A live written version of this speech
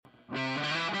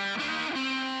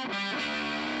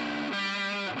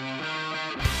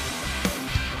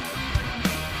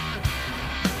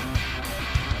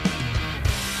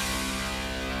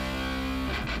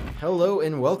Hello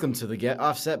and welcome to the Get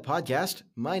Offset podcast.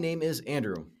 My name is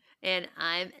Andrew, And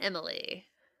I'm Emily.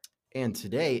 and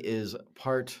today is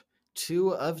part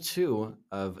two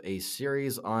of a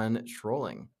series on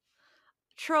trolling.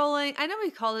 Trolling. I know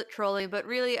we call it trolling, but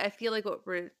really, I feel like what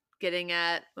we're getting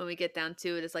at when we get down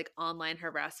to it is like online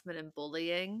harassment and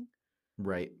bullying.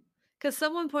 Right. Because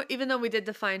someone point, even though we did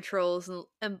define trolls,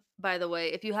 and by the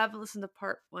way, if you haven't listened to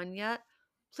part one yet,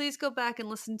 please go back and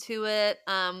listen to it.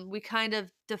 We kind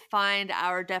of defined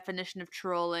our definition of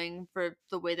trolling for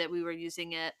the way that we were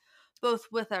using it, both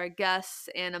with our guests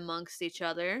and amongst each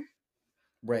other.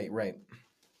 Right.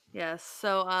 Yes.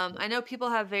 So I know people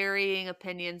have varying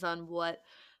opinions on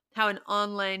how an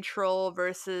online troll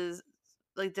versus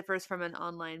like differs from an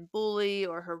online bully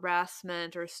or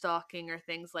harassment or stalking or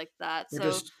things like that. We're So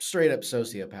just straight up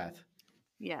sociopath.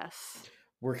 yes.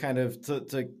 We're kind of to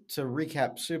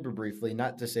recap super briefly,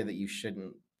 not to say that you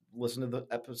shouldn't listen to the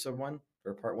episode one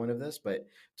or part one of this, but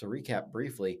to recap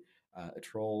briefly, a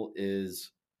troll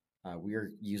is we are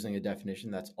using a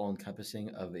definition that's all encompassing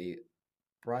of a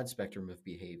broad spectrum of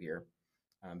behavior,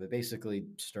 but basically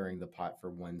stirring the pot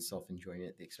for one's self enjoyment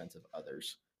at the expense of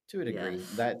others to a degree.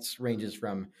 Yes. That ranges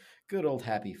from good old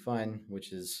happy fun,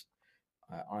 which is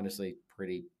honestly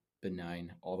pretty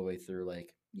benign, all the way through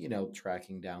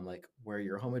tracking down like where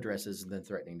your home address is and then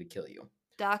threatening to kill you.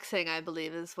 Doxing, I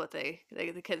believe, is what the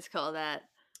kids call that.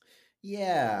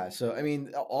 Yeah, so I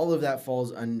mean, all of that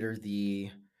falls under the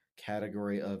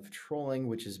category of trolling,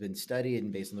 which has been studied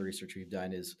and based on the research we've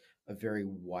done is a very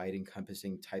wide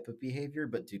encompassing type of behavior,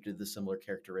 but due to the similar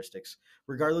characteristics,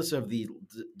 regardless of the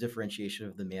differentiation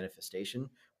of the manifestation,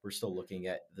 we're still looking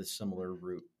at the similar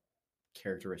root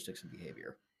characteristics and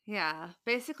behavior. Yeah.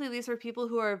 Basically, these are people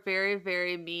who are very,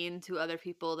 very mean to other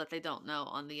people that they don't know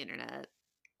on the internet,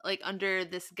 like under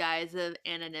this guise of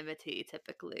anonymity,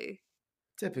 typically.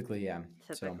 Typically, yeah.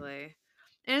 So, Typically.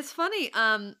 And it's funny,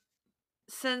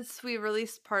 since we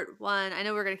released part one, I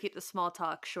know we're going to keep the small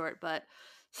talk short, but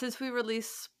since we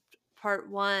released part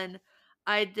one,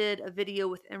 I did a video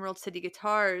with Emerald City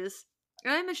Guitars.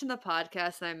 And I mentioned the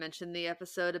podcast and I mentioned the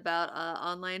episode about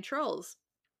online trolls.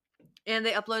 And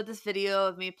they uploaded this video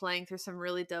of me playing through some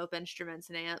really dope instruments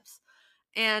and amps.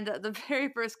 And the very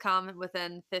first comment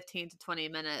within 15 to 20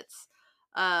 minutes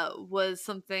was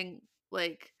something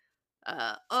like,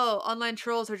 oh, online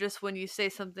trolls are just when you say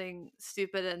something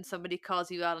stupid and somebody calls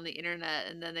you out on the internet.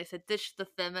 And then they said, ditch the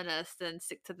feminist and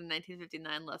stick to the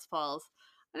 1959 Les Pauls.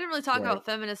 I didn't really talk right. about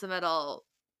feminism at all,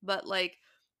 but like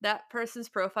that person's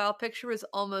profile picture was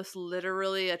almost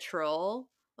literally a troll.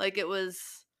 Like it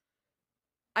was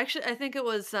actually, I think it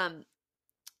was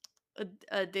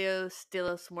a Deus de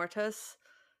los Muertos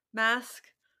mask,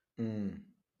 Mm.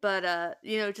 but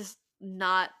just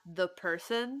not the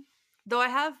person. Though I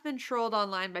have been trolled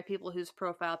online by people whose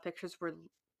profile pictures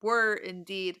were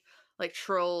indeed like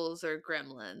trolls or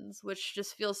gremlins, which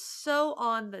just feels so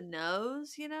on the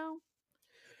nose.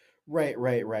 Right.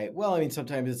 Well, I mean,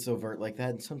 sometimes it's overt like that,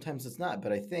 and sometimes it's not.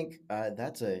 But I think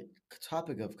that's a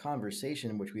topic of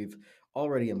conversation which we've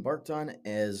already embarked on,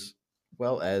 as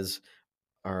well as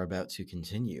are about to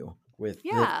continue with the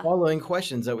Yeah. following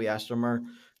questions that we asked from our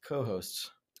co-hosts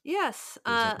Yes.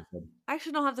 for this I episode.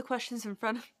 actually don't have the questions in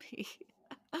front of me,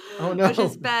 Oh which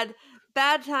is no!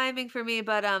 bad timing for me.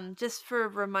 But just for a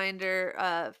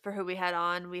reminder, for who we had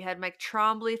on, we had Mike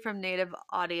Trombley from Native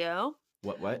Audio.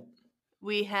 What?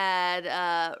 We had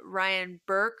Ryan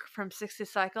Burke from 60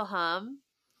 Cycle Hum.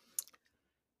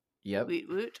 Yep. Woot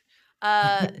woot.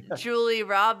 Julie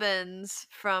Robbins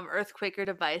from Earthquaker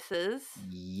Devices.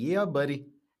 Yeah, buddy.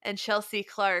 And Chelsea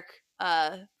Clark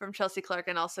from Chelsea Clark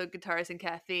and also Guitars and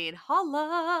Caffeine.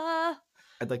 Holla!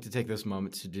 I'd like to take this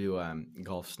moment to do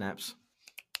golf snaps.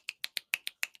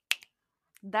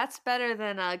 That's better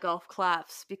than golf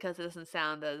claps because it doesn't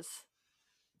sound as...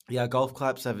 Yeah, golf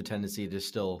claps have a tendency to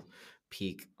still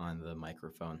peak on the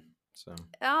microphone. So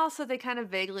Also, they kind of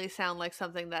vaguely sound like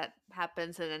something that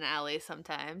happens in an alley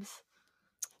sometimes.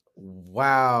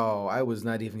 wow, I was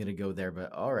not even going to go there,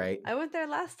 but all right. I went there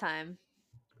last time.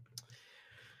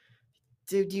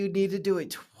 Dude, you need to do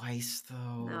it twice,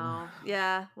 though. No.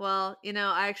 Yeah. Well,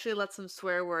 I actually let some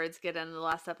swear words get in the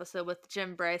last episode with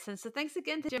Jim Bryson. So thanks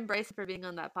again to Jim Bryson for being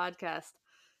on that podcast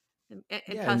and Yeah,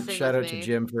 and cussing shout with out to me.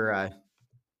 Jim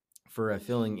for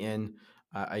filling in.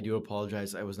 I do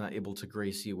apologize. I was not able to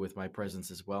grace you with my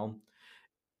presence as well.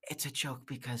 It's a joke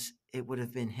because it would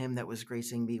have been him that was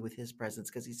gracing me with his presence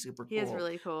because he's super He is cool.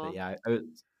 really cool. But yeah,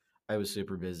 I was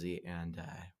super busy and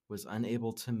was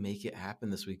unable to make it happen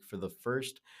this week for the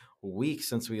first week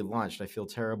since we launched. I feel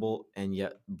terrible and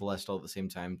yet blessed all at the same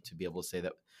time to be able to say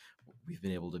that we've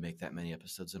been able to make that many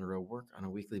episodes in a row work on a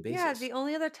weekly Yeah, basis. the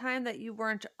only other time that you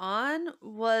weren't on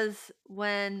was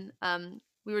when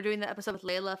we were doing the episode with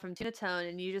Layla from Tuna Tone,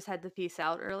 and you just had to peace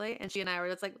out early, and she and I were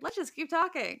just like, let's just keep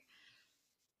talking.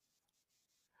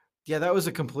 Yeah, that was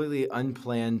a completely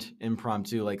unplanned,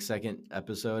 impromptu, like second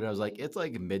episode. I was like, it's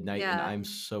like midnight and Yeah, I'm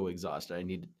so exhausted. I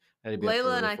had to be up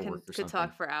Layla and early I for work or could something.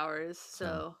 talk for hours, So,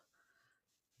 so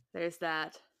there's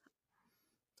that.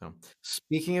 so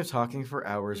speaking of talking for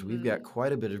hours, we've Mm-hmm. got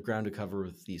quite a bit of ground to cover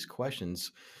with these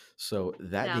questions. So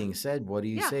that Yeah. being said, what do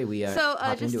you Yeah. say we So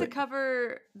hop just into to it?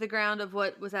 cover the ground of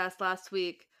what was asked last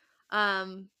week,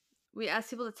 um, we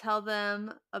asked people to tell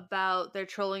them about their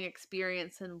trolling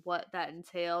experience and what that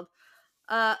entailed.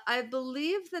 I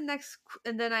believe and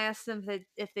then I asked them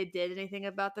if they did anything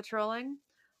about the trolling.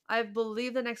 I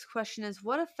believe the next question is,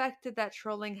 what effect did that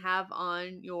trolling have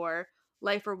on your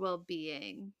life or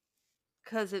well-being?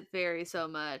 Because it varies so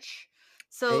much.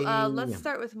 So let's A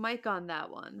start with Mike on that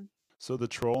one. So the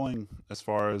trolling, as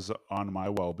far as on my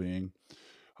well-being,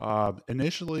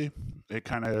 initially it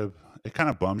kind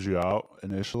of bums you out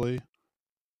initially,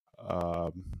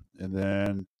 and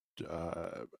then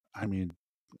uh, I mean,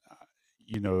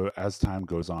 as time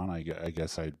goes on, I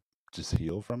guess I just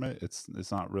heal from it.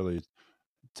 It's not really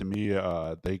to me.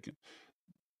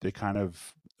 They kind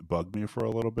of bug me for a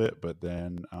little bit, but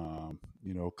then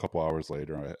a couple hours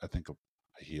later, I think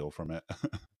I heal from it.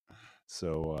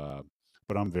 So,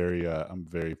 but I'm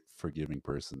very forgiving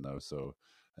person though, so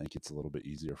I think it's a little bit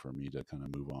easier for me to kind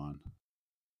of move on.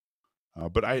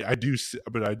 But I do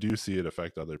see it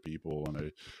affect other people,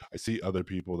 and I see other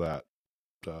people that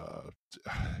uh,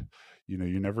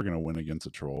 you're never gonna win against a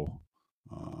troll.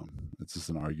 It's just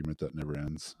an argument that never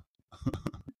ends.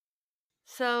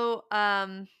 So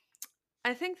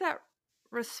I think that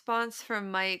response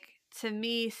from Mike to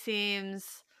me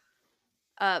seems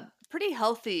pretty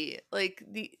healthy. Like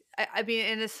I mean,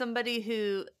 and as somebody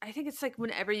who I think it's like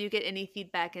whenever you get any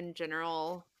feedback in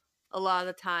general, a lot of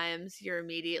the times you're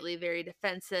immediately very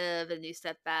defensive and you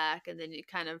step back and then you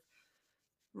kind of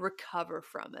recover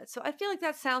from it. So I feel like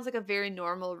that sounds like a very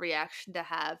normal reaction to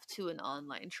have to an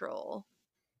online troll.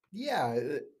 Yeah,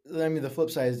 I mean the flip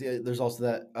side is there's also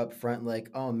that upfront like,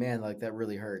 oh man, like that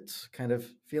really hurts kind of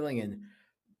feeling, and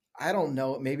I don't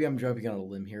know, maybe I'm jumping on a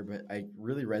limb here, but I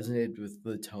really resonated with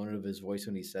the tone of his voice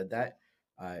when he said that.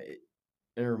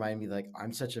 It reminded me like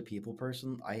I'm such a people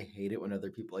person. I hate it when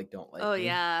other people like don't Oh like me.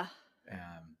 yeah.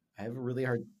 I have a really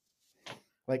hard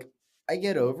like I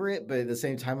get over it, but at the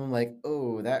same time I'm like,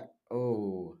 oh,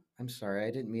 I'm sorry,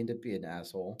 I didn't mean to be an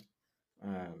asshole.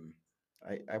 Um,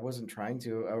 I wasn't trying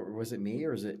to. Or was it me,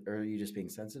 or are you just being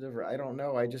sensitive? Or I don't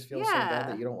know. I just feel so bad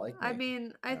that Yeah. you don't like I me.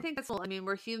 mean, I Yeah. think that's I mean,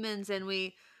 we're humans and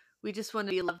we just want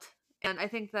to be loved. And I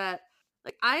think that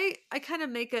like I kind of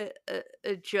make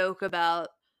a joke about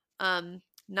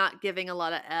not giving a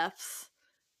lot of Fs,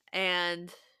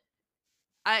 and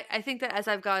I think that as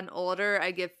I've gotten older,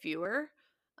 I give fewer.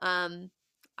 Um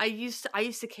I used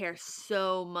to care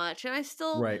so much, and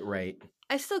Right. Right.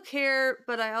 I still care,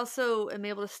 but I also am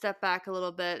able to step back a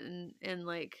little bit and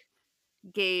like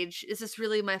gauge, is this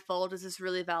really my fault? Is this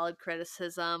really valid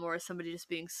criticism, or is somebody just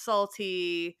being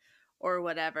salty or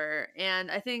whatever?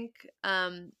 And I think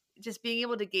just being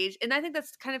able to gauge, and I think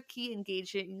that's kind of key in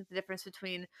gauging the difference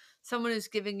between someone who's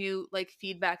giving you like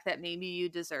feedback that maybe you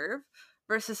deserve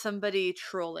versus somebody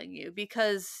trolling you.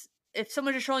 Because if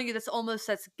someone's just trolling you, that's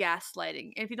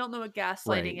gaslighting. And if you don't know what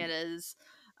gaslighting Right. it is,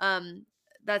 um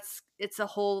it's a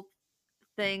whole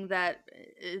thing that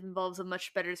involves a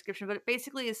much better description, but it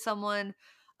basically is someone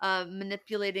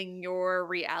manipulating your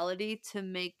reality to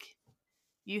make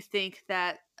you think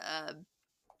that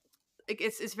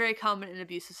it's very common in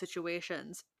abusive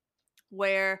situations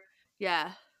where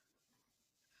yeah.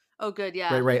 Oh good,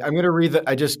 Right. yeah. Right. I'm gonna read the.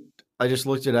 I just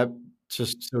looked it up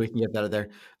just so we can get that out of there.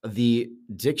 The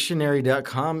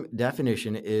dictionary.com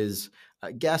definition is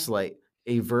gaslight,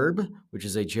 a verb which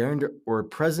is a gerund or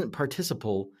present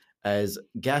participle as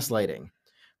gaslighting,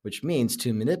 which means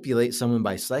to manipulate someone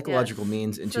by psychological Yes.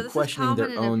 means So into this is questioning common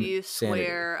their in own abuse sanity.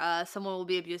 where someone will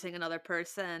be abusing another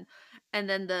person, and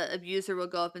then the abuser will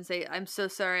go up and say, "I'm so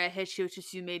sorry I hit you. It's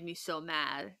just you made me so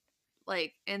mad."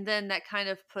 Like, and then that kind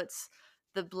of puts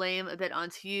the blame a bit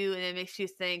onto you, and it makes you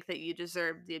think that you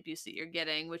deserve the abuse that you're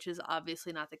getting, which is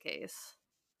obviously not the case.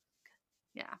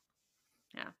 Yeah,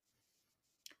 yeah.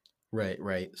 Right.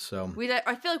 Right. So,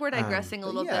 I feel like we're digressing a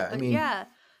but little bit, yeah, I but mean, yeah,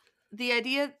 the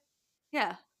idea,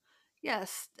 yeah.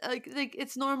 Yes, like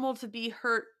it's normal to be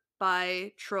hurt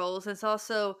by trolls. It's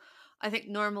also, I think,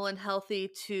 normal and healthy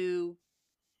to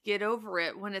get over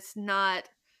it when it's not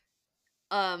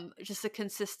just a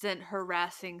consistent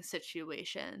harassing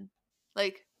situation.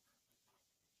 Like,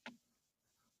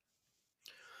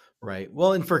 Right.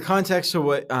 Well, and for context to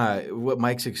what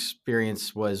Mike's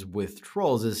experience was with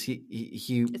trolls is he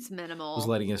it's was minimal.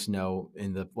 letting us know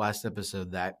in the last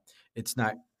episode that it's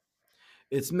not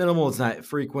it's minimal, it's not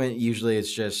frequent. Usually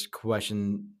it's just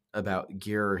question about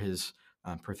gear, his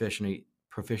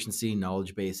proficiency,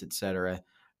 knowledge base, etc.,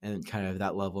 and kind of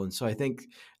that level. And so I think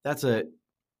that's a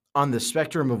on the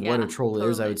spectrum of what a Yeah, troll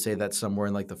is, I totally. would say that's somewhere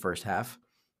in like the first half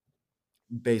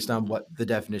based on Mhm. what the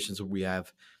definitions we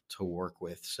have to work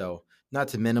with. So, not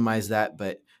to minimize that,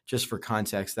 but just for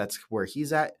context, that's where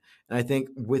he's at. And I think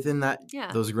within that Yeah.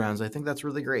 those grounds, I think that's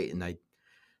really great. And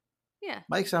Yeah.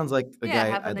 Mike sounds like a Yeah, guy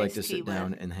have a I'd like nice to tea sit with.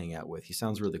 down and hang out with. He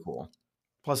sounds really cool.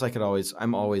 Plus,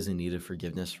 I'm always in need of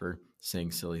forgiveness for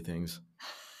saying silly things.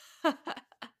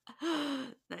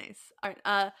 Nice. All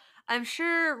right. I'm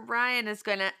sure Ryan is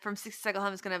gonna from 60 Cycle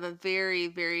Home is gonna have a very,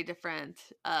 very different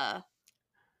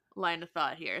line of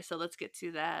thought here. So let's get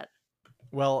to that.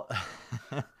 Well,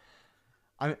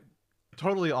 I'm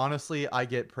totally honestly, I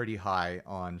get pretty high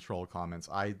on troll comments.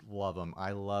 I love them.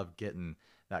 I love getting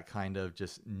that kind of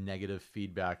just negative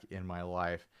feedback in my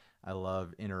life. I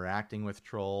love interacting with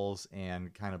trolls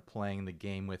and kind of playing the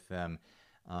game with them.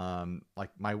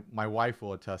 Like my wife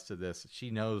will attest to this.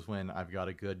 She knows when I've got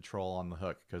a good troll on the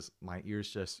hook because my ears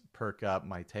just perk up,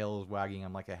 my tail is wagging.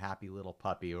 I'm like a happy little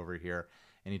puppy over here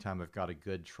anytime I've got a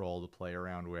good troll to play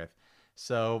around with.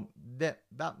 So that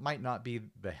might not be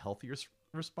the healthiest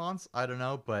response. I don't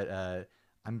know, but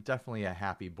I'm definitely a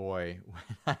happy boy when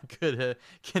I could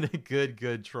get a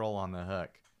good troll on the hook.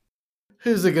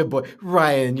 Who's a good boy?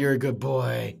 Ryan, you're a good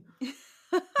boy.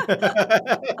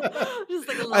 Just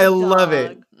like a little I love it.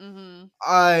 dog. Mm-hmm.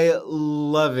 I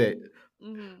love it.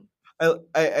 Mm-hmm.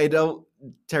 I don't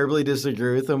terribly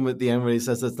disagree with him at the end when he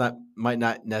says that's might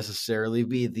not necessarily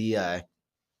be the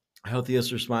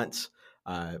healthiest response.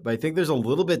 But I think there's a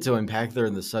little bit to unpack there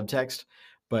in the subtext.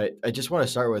 But I just want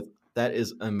to start with that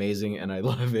is amazing and I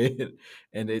love it.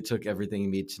 And it took everything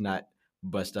in me to not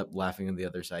bust up laughing on the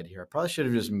other side here. I probably should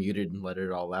have just muted and let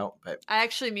it all out. But I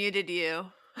actually muted you.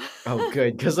 oh,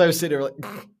 good, because I was sitting there like.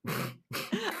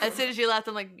 As soon as you left,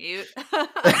 I'm like mute.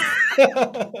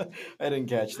 I didn't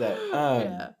catch that.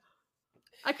 Yeah.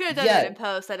 I could have done it in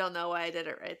post. I don't know why I did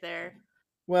it right there.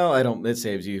 Well, I don't. It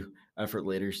saves you effort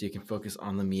later, so you can focus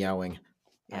on the meowing.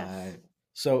 Yes.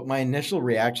 So my initial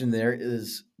reaction there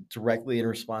is directly in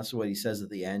response to what he says at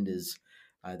the end is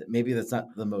that maybe that's not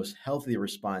the most healthy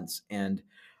response, and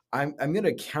I'm going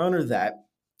to counter that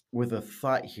with a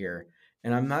thought here,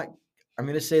 and I'm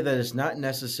going to say that it's not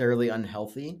necessarily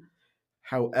unhealthy.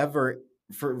 However,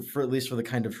 for at least for the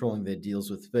kind of trolling that it deals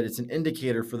with, but it's an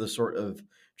indicator for the sort of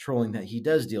trolling that he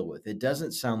does deal with. It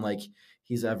doesn't sound like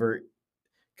he's ever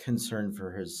concerned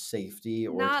for his safety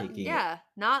or taking it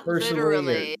not personally.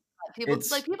 literally. People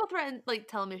It's people threaten, like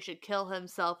tell him he should kill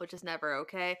himself, which is never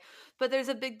okay. But there's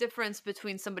a big difference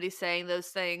between somebody saying those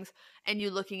things and you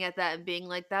looking at that and being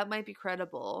like, that might be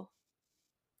credible.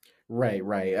 right.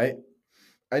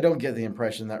 I don't get the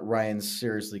impression that Ryan's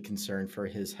seriously concerned for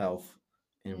his health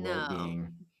and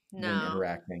well-being when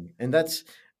interacting, and that's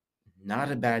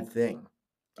not a bad thing.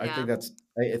 I Yeah. think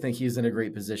I think he's in a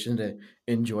great position to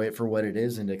enjoy it for what it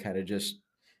is and to kind of just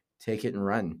take it and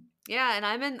run. Yeah, and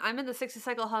I'm in the 60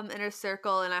 Cycle Hum inner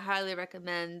circle, and I highly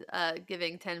recommend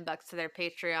giving $10 to their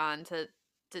Patreon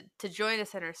to join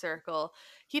this inner circle.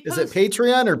 Is it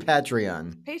Patreon or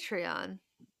Patreon? Patreon.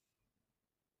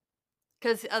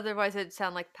 Because otherwise it'd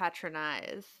sound like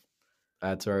patronize.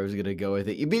 That's where I was gonna go with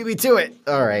it. You beat me to it.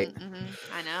 All right.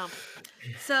 I know.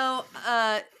 So,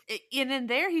 and in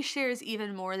there he shares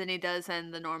even more than he does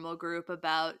in the normal group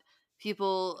about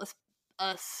people,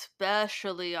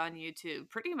 especially on YouTube,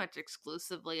 pretty much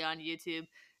exclusively on YouTube,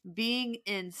 being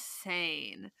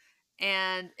insane,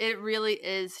 and it really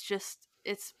is just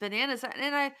it's bananas.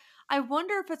 And I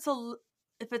wonder if it's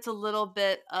a little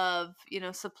bit of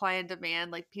supply and demand.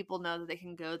 Like people know that they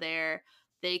can go there,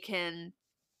 they can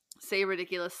say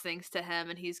ridiculous things to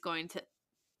him, and he's going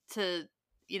to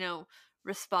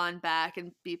respond back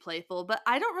and be playful. But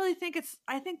I don't really think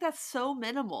I think that's so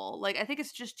minimal. Like I think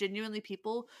it's just genuinely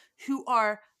people who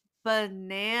are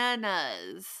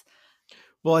bananas.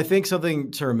 Well, I think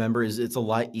something to remember is it's a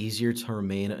lot easier to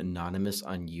remain anonymous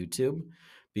on YouTube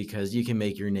because you can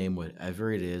make your name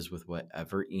whatever it is with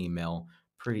whatever email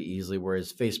pretty easily.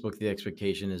 Whereas Facebook, the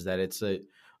expectation is that it's a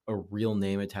real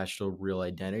name attached to a real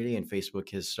identity. And Facebook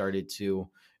has started to,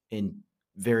 in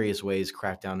various ways,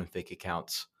 crack down on fake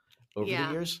accounts over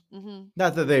the years.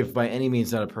 Not that they've by any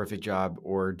means done a perfect job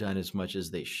or done as much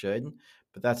as they should,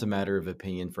 But that's a matter of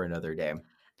opinion for another day.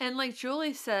 And like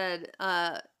Julie said,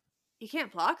 you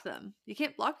can't block them. You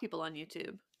can't block people on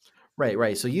YouTube.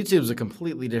 Right. So YouTube's a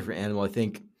completely different animal. I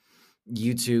think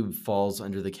YouTube falls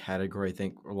under the category, I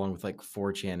think, along with like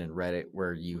 4chan and Reddit,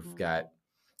 where you've got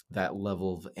that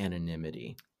level of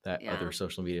anonymity that other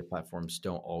social media platforms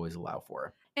don't always allow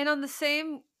for. And on the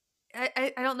same,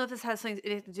 I don't know if this has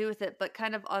anything to do with it, but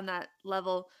kind of on that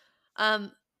level,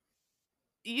 YouTube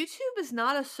is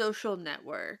not a social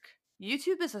network.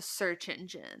 YouTube is a search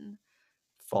engine.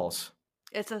 False.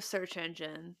 It's a search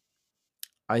engine.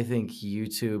 I think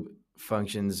YouTube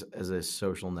functions as a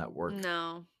social network.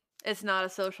 No, it's not a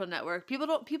social network.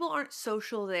 People aren't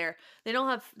social there. They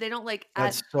don't like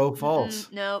That's so false.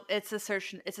 No, it's a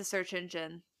search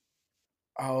engine.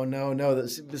 Oh no.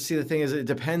 See, the thing is, it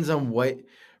depends on what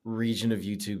region of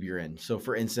YouTube you're in. So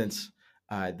for instance,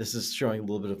 this is showing a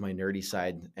little bit of my nerdy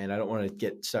side, and I don't want to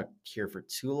get stuck here for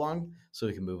too long, so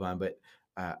we can move on. But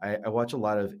I watch a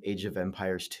lot of Age of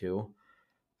Empires 2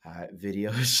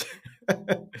 videos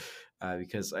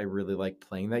because I really like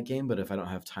playing that game. But if I don't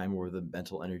have time or the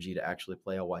mental energy to actually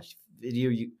play, I'll watch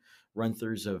video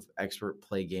run-throughs of expert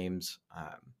play games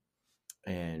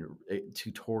and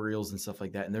tutorials and stuff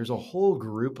like that. And there's a whole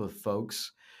group of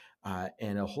folks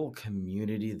and a whole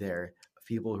community there of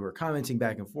people who are commenting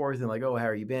back and forth and like, oh, how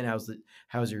are you been?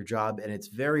 How's your job? And it's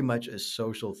very much a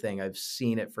social thing. I've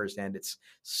seen it firsthand. It's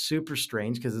super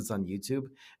strange because it's on YouTube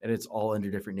and it's all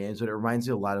under different names, but it reminds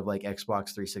me a lot of like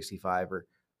Xbox 365 or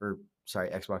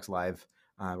Xbox Live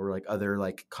or like other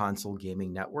like console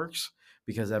gaming networks,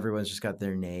 because everyone's just got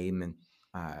their name and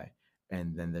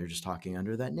then they're just talking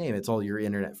under that name. It's all your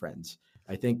internet friends.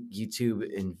 I think YouTube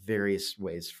in various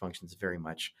ways functions very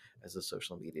much as a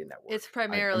social media network. It's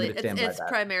primarily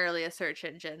a search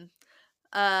engine.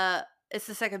 It's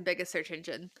the second biggest search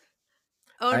engine,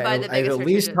 owned by the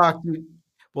biggest search engine.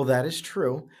 Well, that is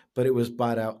true, but it was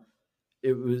bought out.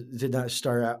 Did not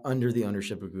start out under the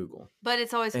ownership of Google. But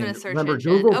it's always been a search engine. Let's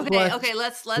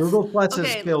Google Plus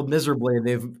has failed miserably, and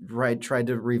they've tried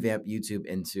to revamp YouTube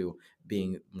into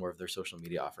being more of their social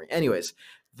media offering. Anyways,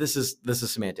 this is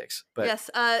semantics. But yes,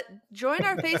 join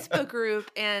our Facebook group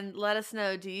and let us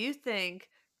know. Do you think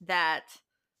that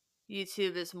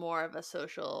YouTube is more of a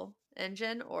social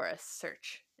engine or a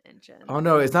search engine? Oh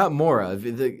no, it's not more of.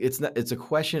 It's not. It's a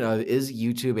question of, is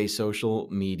YouTube a social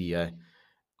media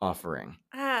offering?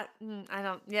 I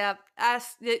don't. Yeah,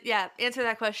 answer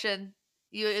that question.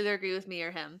 You either agree with me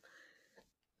or him.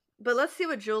 But let's see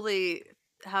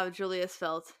how Julie has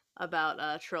felt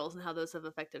about trolls and how those have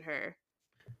affected her.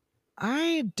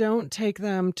 I don't take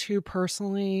them too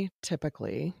personally.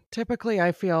 Typically,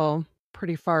 I feel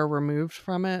pretty far removed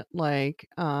from it. Like,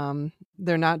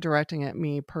 they're not directing at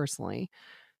me personally.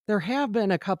 There have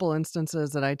been a couple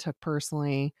instances that I took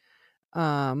personally,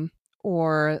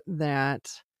 or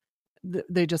that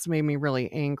they just made me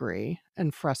really angry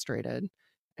and frustrated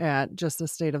at just the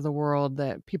state of the world,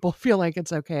 that people feel like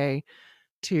it's okay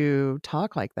to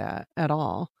talk like that at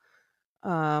all.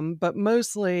 But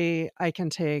mostly I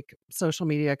can take social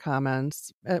media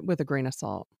comments with a grain of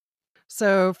salt.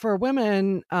 So for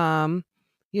women, I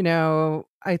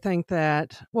think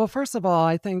that, well, first of all,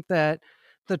 I think that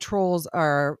the trolls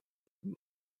are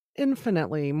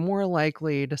infinitely more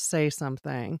likely to say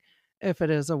something if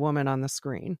it is a woman on the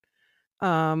screen.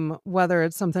 Whether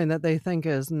it's something that they think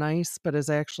is nice but is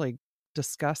actually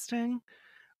disgusting,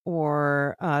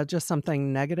 or just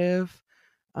something negative,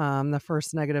 the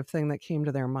first negative thing that came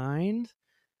to their mind.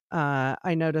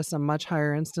 I notice a much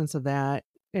higher instance of that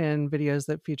in videos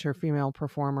that feature female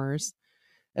performers.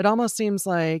 It almost seems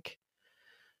like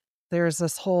there's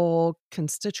this whole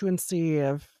constituency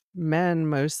of men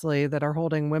mostly that are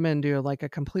holding women to like a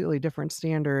completely different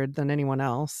standard than anyone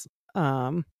else.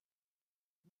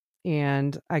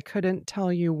 And I couldn't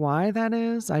tell you why that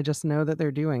is. I just know that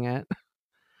they're doing it.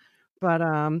 But,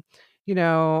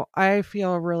 I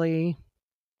feel really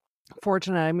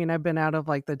fortunate. I mean, I've been out of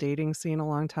like the dating scene a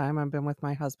long time. I've been with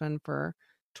my husband for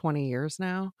 20 years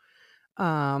now.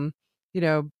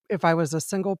 If I was a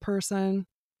single person,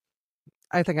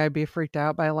 I think I'd be freaked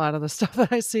out by a lot of the stuff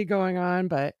that I see going on,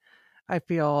 but I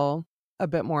feel a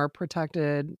bit more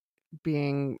protected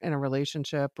being in a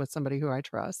relationship with somebody who I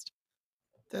trust.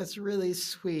 That's really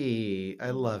sweet.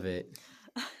 I love it.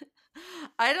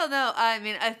 I don't know. I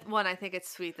mean, I think it's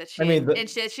sweet that she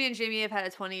and Jamie have had a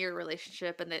 20-year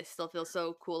relationship and they still feel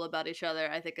so cool about each other.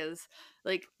 I think is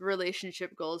like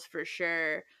relationship goals for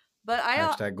sure.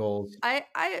 But goals. I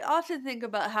often think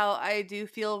about how I do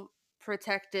feel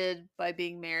protected by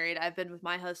being married. I've been with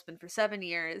my husband for 7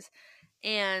 years,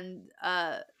 and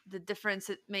the difference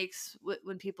it makes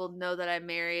when people know that I'm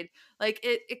married. Like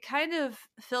it kind of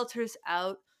filters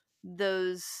out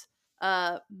those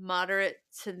moderate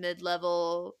to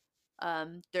mid-level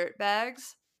dirt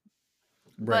bags.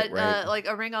 Right, But right. like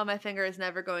a ring on my finger is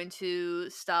never going to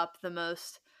stop the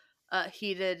most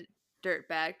heated dirt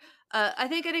bag. I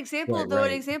think an example, Right, though, an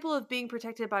right. example of being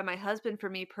protected by my husband for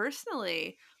me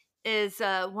personally is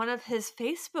one of his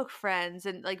Facebook friends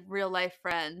and like real life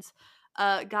friends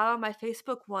got on my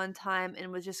Facebook one time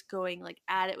and was just going like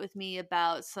at it with me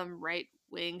about some right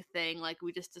wing thing. Like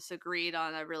we just disagreed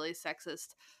on a really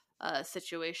sexist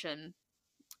situation.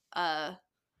 Uh,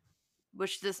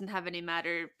 which doesn't have any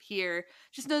matter here.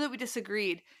 Just know that we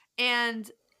disagreed. And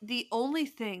the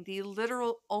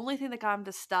literal only thing that got him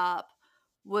to stop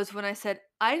was when I said,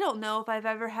 I don't know if I've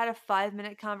ever had a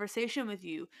 5-minute conversation with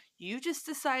you. You just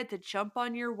decided to jump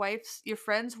on your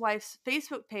friend's wife's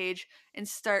Facebook page and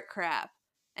start crap.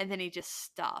 And then he just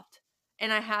stopped.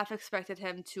 And I half expected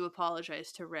him to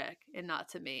apologize to Rick and not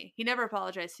to me. He never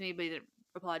apologized to me, but he didn't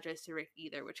apologize to Rick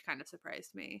either, which kind of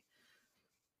surprised me.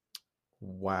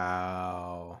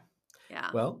 Wow. Yeah.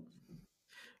 Well,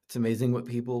 it's amazing what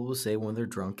people will say when they're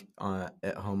drunk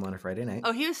at home on a Friday night.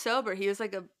 Oh, he was sober. He was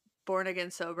like a born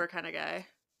again sober kind of guy.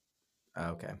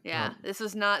 Okay. Yeah, Well, this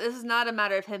is not a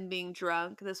matter of him being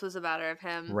drunk. This was a matter of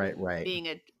him right, right. being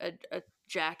a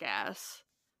jackass.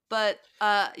 But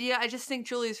yeah, I just think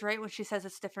Julie's right when she says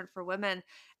it's different for women,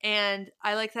 and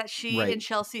I like that she Right. and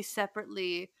Chelsea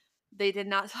separately, they did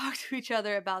not talk to each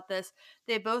other about this.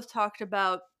 They both talked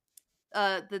about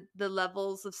the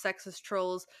levels of sexist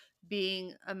trolls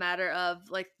being a matter of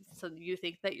like, so you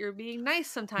think that you're being nice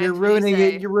sometimes. You're when you ruining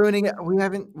say- it. You're ruining it.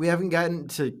 We haven't gotten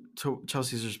to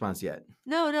Chelsea's response yet.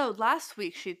 No, last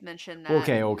week she mentioned that.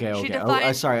 Okay. She Oh,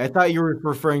 defined- sorry. I thought you were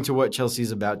referring to what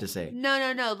Chelsea's about to say.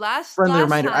 No. Last Friendly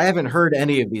reminder, time, I haven't heard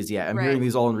any of these yet. I'm Right. hearing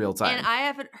these all in real time. and I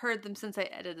haven't heard them since I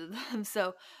edited them.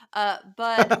 So,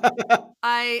 but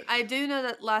I do know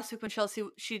that last week when Chelsea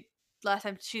last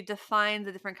time she defined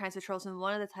the different kinds of trolls, and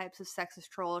one of the types of sexist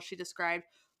trolls she described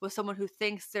was someone who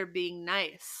thinks they're being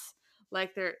nice,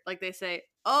 like they say,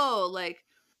 oh, like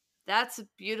that's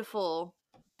beautiful.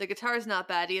 The guitar's not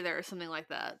bad either, or something like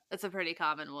that. That's a pretty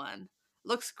common one.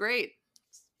 Looks great.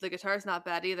 The guitar's not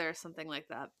bad either, or something like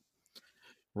that.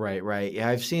 Right. Yeah,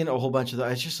 I've seen a whole bunch of that.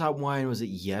 I just saw one. Was it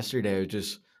yesterday? I was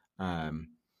just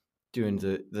doing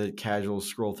the casual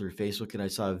scroll through Facebook, and I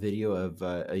saw a video of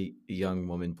a young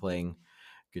woman playing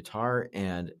guitar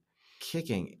and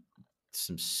kicking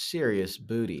some serious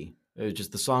booty. It was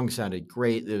just, the song sounded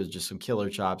great. There was just some killer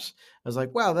chops. I was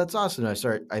like, wow, that's awesome.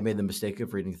 I made the mistake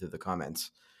of reading through the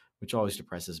comments, which always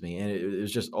depresses me. And it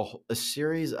was just a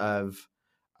series of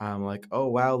like, oh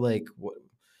wow, like what,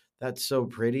 that's so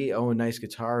pretty. Oh, a nice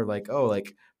guitar. Like, oh,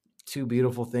 like two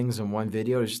beautiful things in one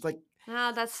video. It's just like,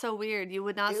 Ah, that's so weird. You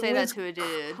would not it say that was to a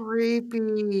dude.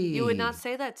 creepy. You would not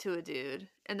say that to a dude,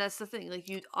 and that's the thing. Like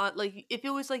like if it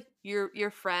was like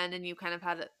your friend and you kind of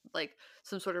had like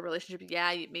some sort of relationship,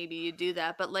 yeah, maybe you do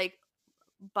that. But like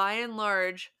by and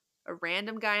large, a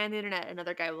random guy on the internet,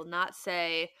 another guy will not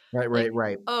say,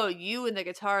 Right. oh, you and the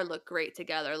guitar look great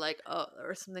together, like, oh,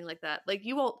 or something like that. Like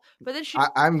you won't. But then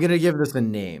I'm gonna give this a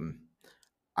name.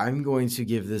 I'm going to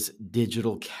give this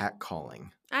digital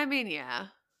catcalling. I mean, yeah.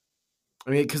 I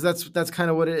mean, because that's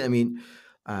kind of what it. I mean,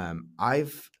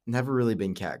 I've never really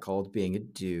been catcalled, being a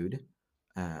dude.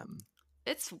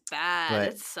 It's bad. But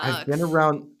It sucks. I've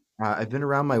been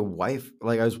around my wife.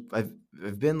 Like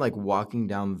I've been like walking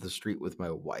down the street with my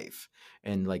wife,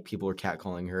 and like people are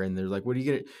catcalling her, and they're like, "What are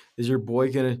you gonna? Is your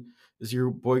boy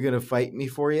gonna fight me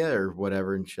for you or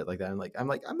whatever and shit like that?" I'm like,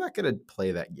 I'm not gonna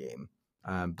play that game.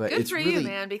 But Good it's for really, you,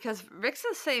 man, because Rick's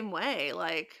the same way.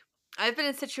 Like, I've been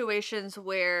in situations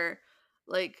where,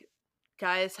 like,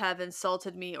 guys have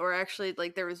insulted me, or actually,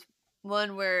 like, there was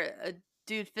one where a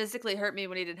dude physically hurt me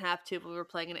when he didn't have to, but we were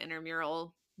playing an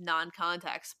intramural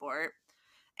non-contact sport.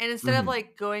 And instead of, Mhm.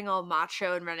 like, going all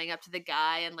macho and running up to the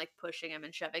guy and, like, pushing him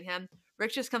and shoving him,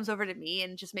 Rick just comes over to me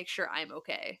and just makes sure I'm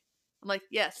okay. I'm like,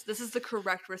 yes, this is the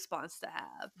correct response to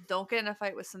have. Don't get in a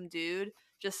fight with some dude.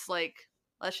 Just, like,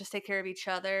 let's just take care of each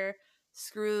other.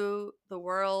 Screw the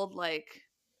world. Like,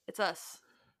 it's us.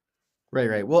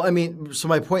 Right. Well, I mean, so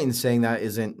my point in saying that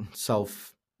isn't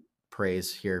self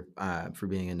praise here for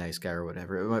being a nice guy or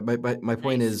whatever. My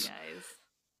point Nice is, guys.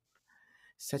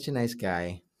 such a nice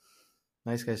guy.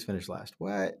 Nice guys finish last.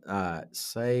 What?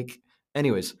 Psych.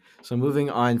 Anyways, so moving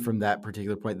on from that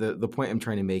particular point, the point I'm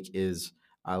trying to make is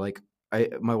like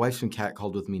my wife's been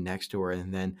catcalled with me next to her,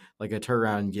 and then like I turn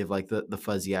around and give like the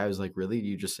fuzzy eye. I was like, really?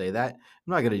 You just say that? I'm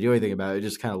not gonna do anything about it. I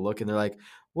just kind of look, and they're like,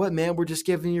 what, man? We're just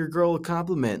giving your girl a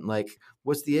compliment. Like,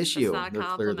 what's the That's issue? not a They're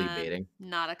clearly compliment. baiting.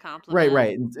 Not a Right, compliment.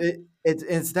 right.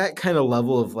 It's that kind of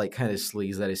level of like kind of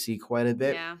sleaze that I see quite a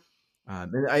bit. Yeah.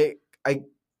 And I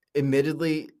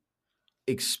admittedly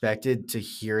expected to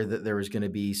hear that there was going to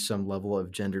be some level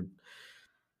of gendered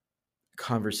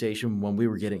conversation when we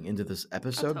were getting into this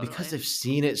episode because totally. I've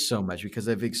seen it so much, because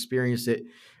I've experienced it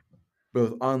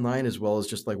both online as well as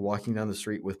just like walking down the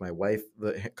street with my wife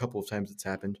the couple of times it's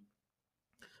happened.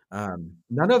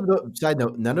 None of the side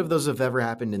note, none of those have ever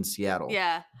happened in Seattle.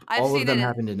 Yeah. I've All of seen them it.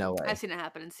 happened in LA. I've seen it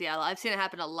happen in Seattle. I've seen it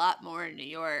happen a lot more in New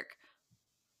York.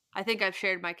 I think I've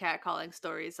shared my catcalling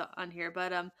stories on here,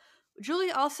 but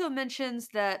Julie also mentions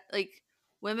that like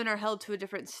women are held to a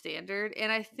different standard,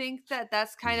 and I think that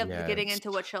that's kind of getting Yes.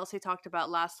 into what Chelsea talked about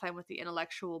last time with the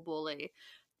intellectual bully.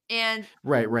 And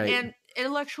Right. and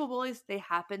intellectual bullies, they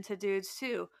happen to dudes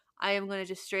too. I am going to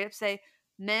just straight up say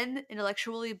men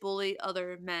intellectually bully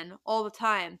other men all the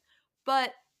time,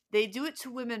 but they do it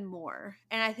to women more.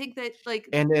 And I think that like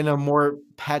And in a more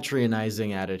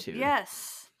patronizing attitude.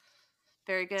 yes.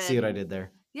 Very good. See what I did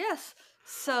there? Yes.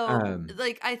 So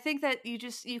like I think that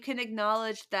you can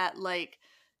acknowledge that like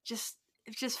just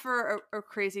for a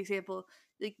crazy example,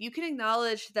 like you can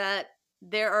acknowledge that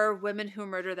there are women who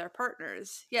murder their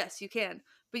partners. Yes, you can.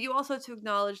 But you also have to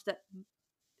acknowledge that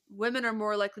women are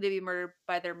more likely to be murdered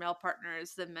by their male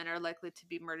partners than men are likely to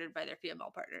be murdered by their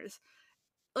female partners.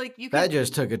 Like you That can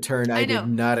just took a turn I know. did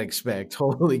not expect.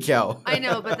 Holy cow. I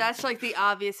know, but that's like the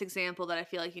obvious example that I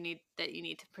feel like you need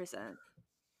to present.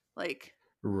 Like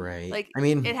Right. like I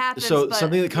mean, it happens, so but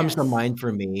something that comes to yes. mind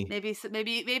for me,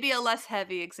 Maybe a less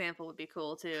heavy example would be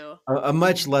cool too. a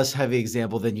much less heavy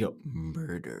example than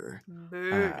murder.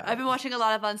 I've been watching a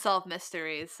lot of unsolved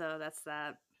mysteries, so that's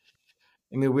that.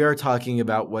 I mean, we are talking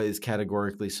about what is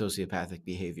categorically sociopathic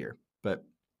behavior, but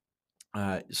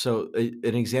so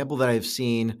an example that I've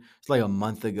seen, it's like a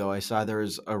month ago, I saw there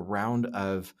was a round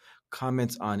of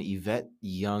comments on Yvette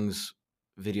Young's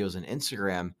videos on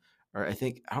Instagram, or I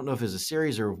don't know if it was a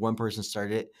series or if one person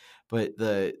started it, but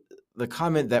the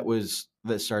comment that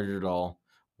started it all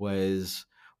was,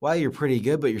 "Wow, you're pretty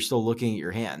good, but you're still looking at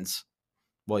your hands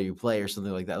while you play," or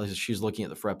something like that. Like she's looking at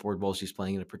the fretboard while she's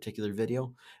playing in a particular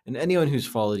video. And anyone who's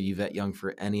followed Yvette Young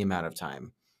for any amount of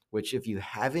time, which if you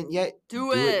haven't yet,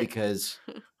 Do it it. because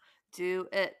do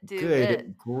it.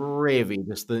 good gravy.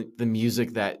 Just the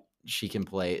music that she can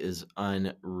play is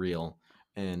unreal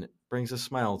and brings a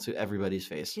smile to everybody's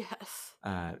face. Yes.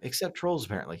 Except trolls,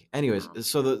 apparently. Anyways, Oh.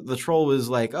 so the troll was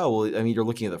like, "Oh, well, I mean, you're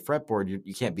looking at the fretboard.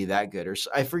 You can't be that good." Or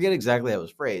I forget exactly how it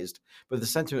was phrased, but the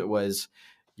sentiment was,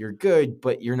 "You're good,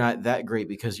 but you're not that great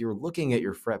because you're looking at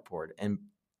your fretboard." And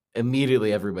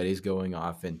immediately everybody's going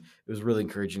off, and it was really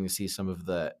encouraging to see some of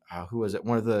the who was it?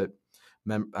 One of the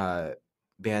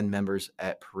band members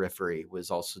at Periphery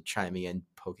was also chiming in,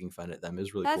 poking fun at them. It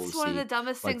was really cool to see. That's one of the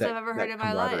dumbest like things I've ever heard in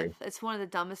my camaraderie. life. It's one of the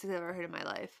dumbest things I've ever heard in my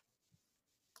life.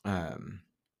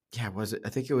 Yeah, was it? I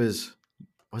think it was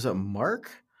it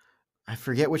Mark? I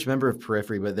forget which member of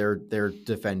Periphery, but they're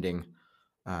defending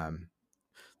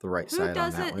the right side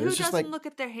on that one. Who It's just doesn't like, look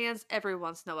at their hands every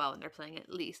once in a while when they're playing at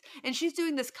least? And she's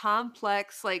doing this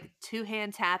complex like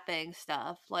two-hand tapping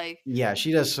stuff. Like yeah,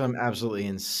 she does some absolutely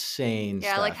insane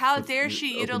stuff. yeah, like how with dare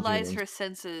she open utilize tunings. her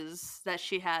senses that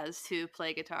she has to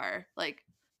play guitar? Like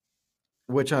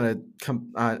Which on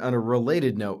a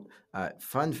related note,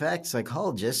 fun fact: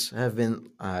 psychologists have been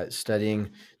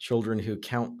studying children who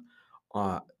count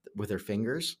with their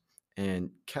fingers, and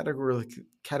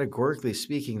categorically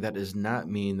speaking, that does not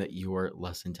mean that you are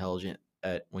less intelligent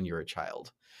when you're a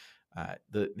child.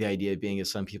 The idea being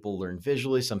is some people learn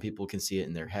visually, some people can see it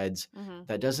in their heads.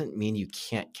 That doesn't mean you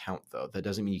can't count, though. That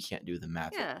doesn't mean you can't do the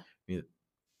math. yeah.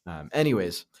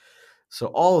 Anyways. So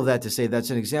all of that to say, that's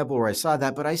an example where I saw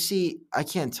that, but I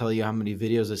can't tell you how many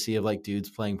videos I see of like dudes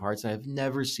playing parts. And I've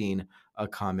never seen a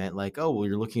comment like, "Oh, well,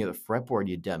 you're looking at the fretboard,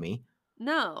 you dummy."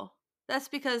 No, that's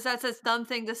because that's a dumb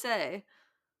thing to say.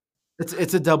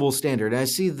 It's a double standard. And I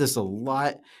see this a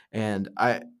lot, and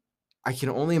I can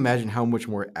only imagine how much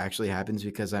more actually happens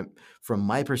because from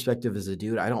my perspective as a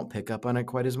dude, I don't pick up on it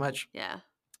quite as much. Yeah.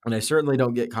 And I certainly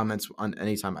don't get comments on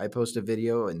any time I post a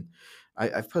video, and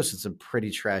I've posted some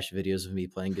pretty trash videos of me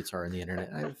playing guitar on the internet.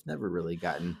 And I've never really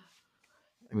gotten.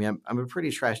 I mean, I'm a pretty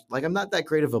trash. Like, I'm not that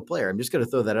great of a player. I'm just going to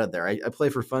throw that out there. I play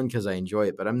for fun because I enjoy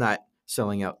it, but I'm not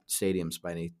selling out stadiums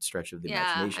by any stretch of the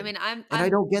imagination. I mean, I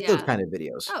don't get those kind of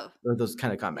videos or those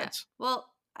kind of comments. Yeah. Well,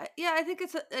 I think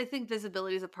I think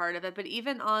visibility is a part of it, but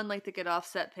even on like the Get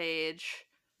Offset page,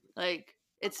 like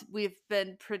we've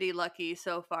been pretty lucky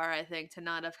so far, I think, to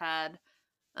not have had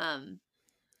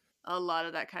a lot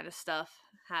of that kind of stuff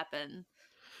happen.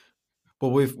 Well,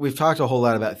 we've talked a whole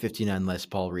lot about 59 Les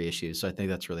Paul reissues, so I think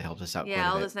that's really helped us out Yeah, quite a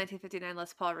all bit. those 1959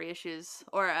 Les Paul reissues,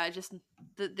 or just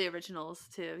the originals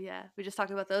too. Yeah, we just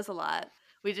talked about those a lot.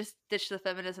 We just ditched the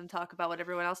feminism talk about what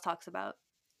everyone else talks about.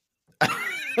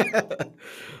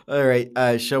 All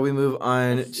right, shall we move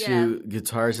on Yeah. to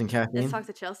guitars and Let's caffeine? talk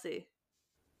to Chelsea.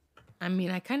 I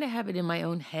mean, I kind of have it in my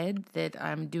own head that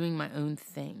I'm doing my own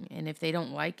thing. And if they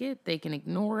don't like it, they can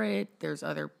ignore it. There's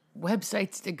other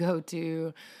websites to go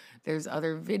to, there's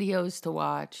other videos to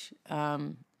watch.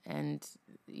 And,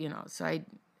 so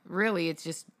it's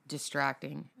just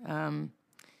distracting.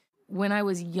 When I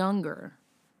was younger,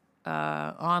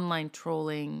 online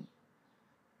trolling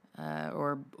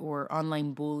or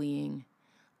online bullying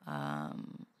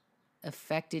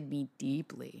affected me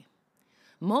deeply.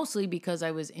 Mostly because I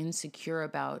was insecure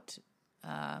about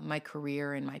my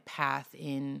career and my path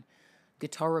in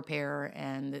guitar repair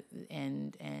and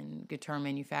guitar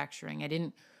manufacturing. I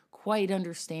didn't quite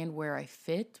understand where I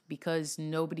fit because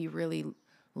nobody really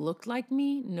looked like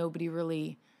me. Nobody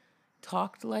really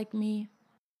talked like me.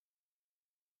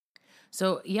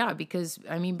 So, yeah, because,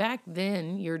 I mean, back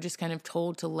then, you're just kind of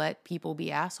told to let people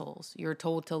be assholes. You're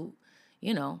told to,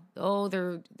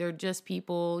 they're just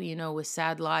people, with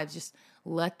sad lives. Just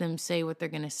let them say what they're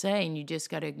going to say, and you just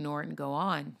got to ignore it and go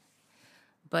on.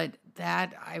 But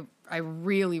that, I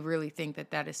really, really think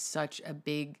that is such a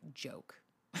big joke.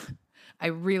 I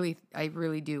really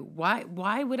do.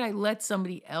 Why would I let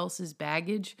somebody else's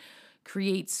baggage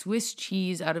create Swiss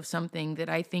cheese out of something that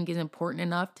I think is important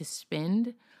enough to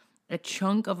spend a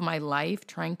chunk of my life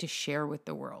trying to share with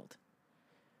the world?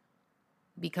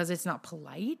 Because it's not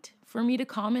polite for me to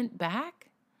comment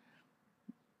back?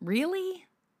 Really?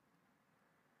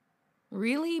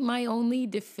 Really? My only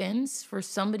defense for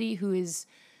somebody who is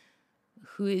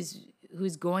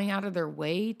going out of their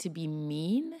way to be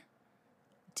mean,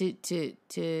 to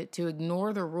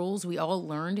ignore the rules we all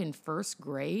learned in first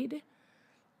grade?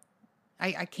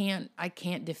 I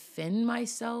can't defend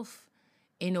myself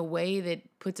in a way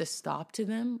that puts a stop to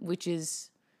them, which is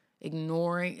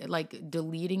ignoring, like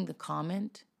deleting the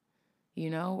comment,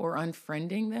 or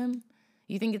unfriending them.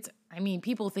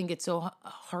 People think it's so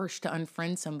harsh to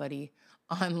unfriend somebody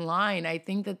online. I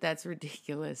think that's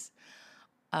ridiculous.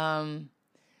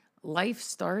 Life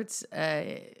starts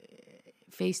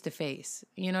face to face.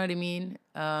 You know what I mean?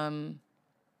 And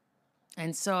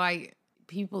so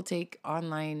people take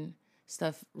online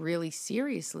stuff really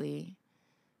seriously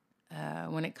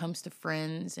when it comes to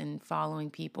friends and following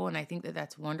people. And I think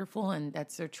that's wonderful and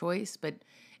that's their choice. But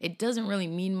it doesn't really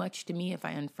mean much to me if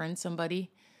I unfriend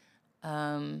somebody.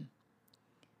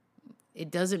 It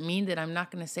doesn't mean that I'm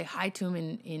not going to say hi to them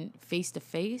in face to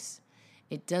face.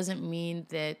 It doesn't mean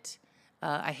that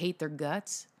I hate their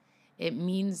guts. It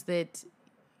means that,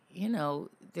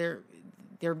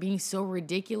 they're being so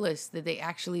ridiculous that they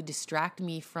actually distract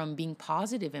me from being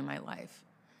positive in my life.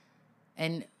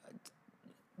 And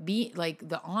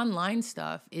the online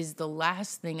stuff is the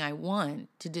last thing I want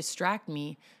to distract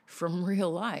me from real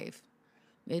life.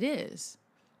 It is.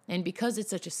 And because it's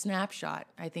such a snapshot,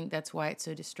 I think that's why it's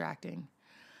so distracting.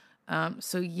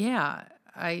 So yeah,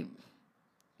 I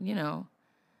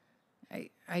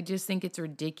just think it's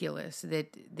ridiculous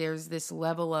that there's this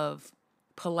level of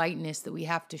politeness that we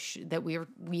have to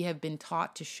we have been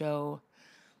taught to show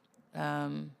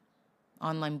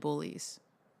online bullies.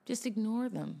 Just ignore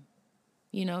them.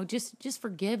 Just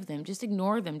forgive them. Just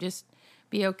ignore them. Just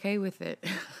be okay with it.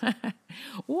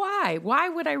 Why? Why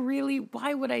would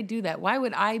I do that? Why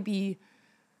would I be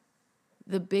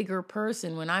the bigger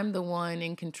person when I'm the one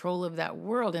in control of that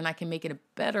world and I can make it a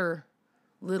better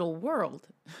little world?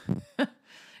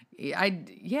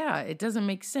 It doesn't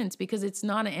make sense because it's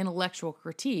not an intellectual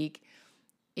critique.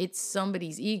 It's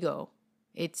somebody's ego.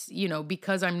 It's,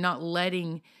 because I'm not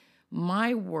letting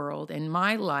my world and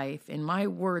my life and my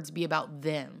words be about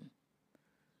them.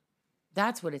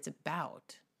 That's what it's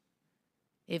about.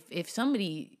 If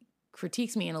somebody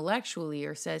critiques me intellectually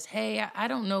or says, hey, I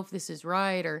don't know if this is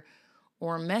right,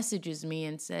 or messages me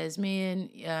and says, man,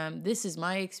 this is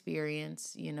my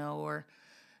experience,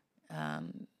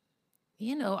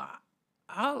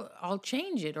 I'll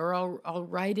change it, or I'll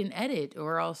write and edit,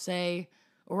 or I'll say,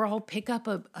 or I'll pick up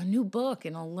a new book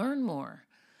and I'll learn more.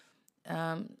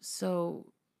 So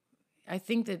I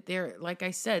think that like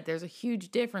I said, there's a huge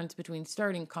difference between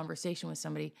starting a conversation with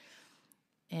somebody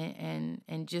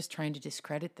and just trying to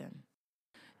discredit them.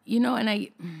 And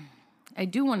I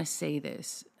do want to say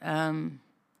this,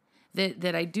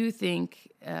 that I do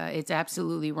think it's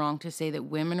absolutely wrong to say that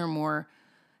women are more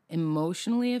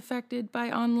emotionally affected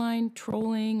by online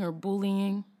trolling or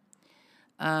bullying.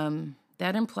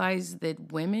 that implies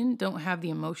that women don't have the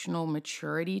emotional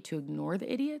maturity to ignore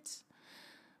the idiots.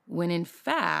 When in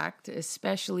fact,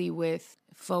 especially with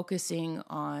focusing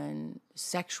on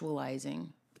sexualizing,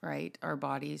 right, our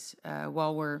bodies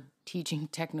while we're teaching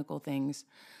technical things,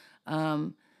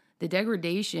 the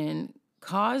degradation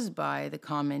caused by the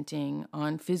commenting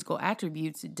on physical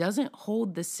attributes doesn't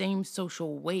hold the same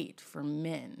social weight for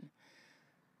men.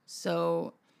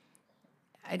 So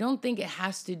I don't think it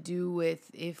has to do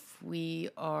with if we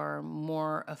are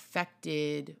more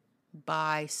affected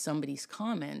by somebody's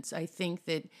comments. I think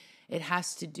that it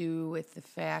has to do with the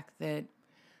fact that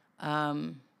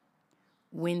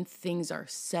when things are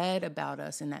said about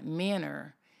us in that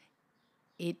manner,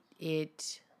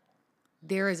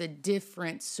 there is a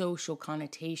different social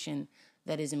connotation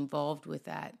that is involved with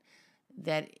that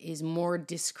is more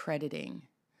discrediting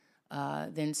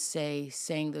than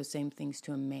saying those same things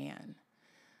to a man.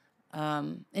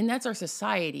 And that's our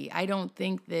society. I don't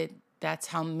think that that's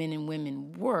how men and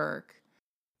women work.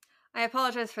 I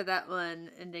apologize for that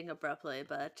one ending abruptly,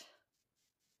 but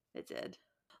it did.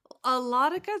 A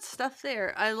lot of good stuff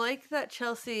there. I like that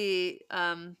Chelsea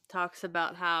talks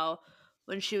about how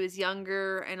when she was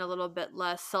younger and a little bit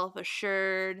less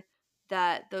self-assured,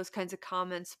 that those kinds of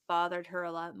comments bothered her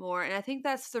a lot more. And I think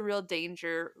that's the real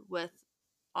danger with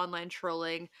online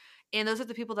trolling. And those are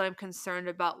the people that I'm concerned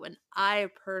about when I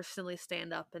personally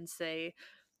stand up and say,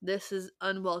 this is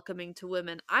unwelcoming to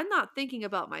women. I'm not thinking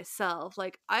about myself.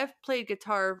 Like, I've played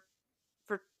guitar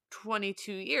for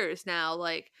 22 years now.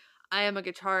 Like, I am a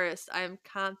guitarist. I am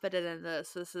confident in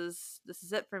this. This is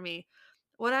it for me.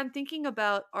 What I'm thinking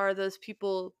about are those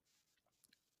people,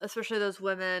 especially those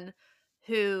women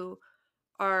who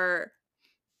are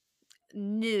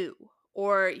new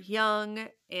or young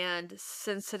and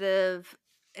sensitive.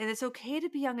 And it's okay to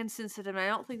be young and sensitive. And I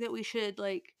don't think that we should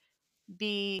like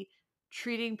be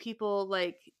treating people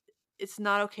like it's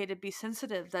not okay to be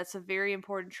sensitive. That's a very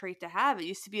important trait to have. It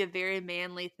used to be a very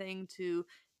manly thing to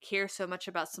care so much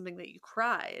about something that you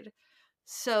cried.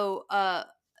 So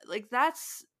like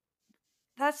that's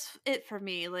it for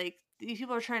me. Like, these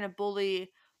people are trying to bully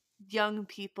young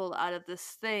people out of this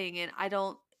thing, and I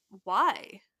don't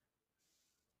why.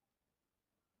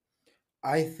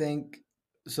 I think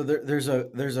so. There's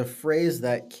a phrase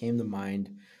that came to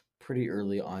mind pretty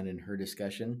early on in her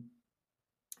discussion,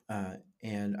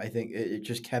 and I think it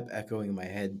just kept echoing in my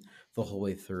head the whole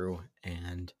way through.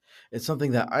 And it's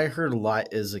something that I heard a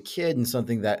lot as a kid, and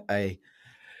something that I,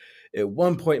 at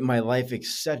one point in my life,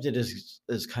 accepted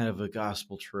as kind of a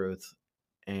gospel truth,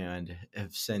 and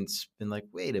have since been like,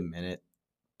 wait a minute,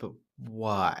 but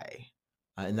why?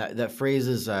 And that phrase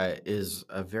is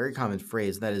a very common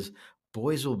phrase. That is,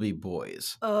 boys will be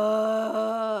boys. God.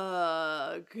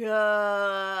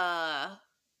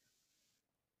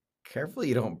 Careful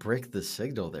you don't break the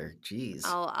signal there. Jeez.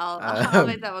 I'll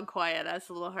make that one quiet. That's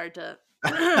a little hard to.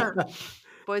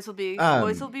 Boys will be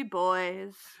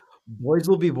boys. Boys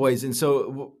will be boys, and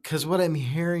so because what I'm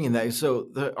hearing in that, so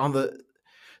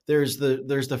there's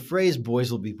the phrase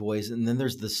 "boys will be boys," and then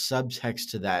there's the subtext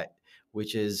to that,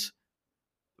 which is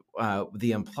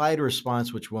the implied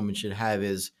response which women should have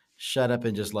is shut up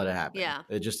and just let it happen. Yeah.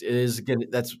 It is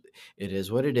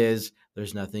what it is.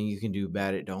 There's nothing you can do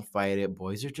about it. Don't fight it.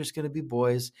 Boys are just going to be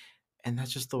boys, and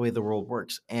that's just the way the world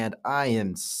works. And I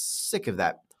am sick of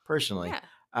that personally. Yeah.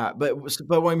 But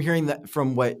what I'm hearing that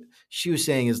from what she was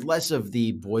saying is less of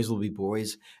the boys will be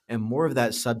boys and more of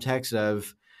that subtext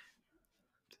of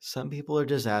some people are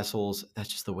just assholes. That's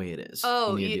just the way it is.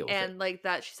 Oh, you need to deal with it. like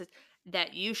that, she said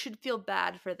that you should feel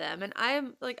bad for them. And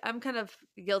I'm kind of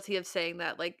guilty of saying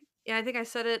that. Like, and I think I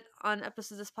said it on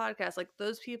episodes of this podcast, like,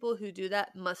 those people who do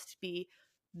that must be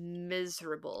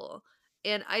miserable.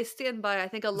 And I stand by, I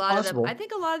think a lot of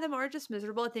them are just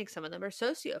miserable. I think some of them are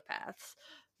sociopaths.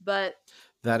 But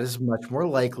that is much more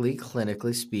likely,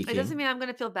 clinically speaking. it doesn't mean I'm going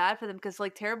to feel bad for them, because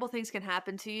like terrible things can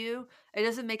happen to you. It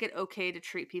doesn't make it okay to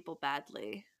treat people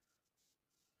badly.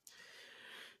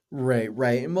 Right.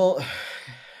 And well,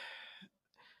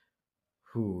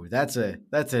 that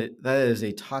is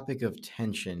a topic of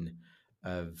tension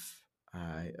of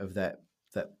that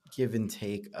give and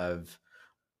take of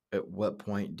at what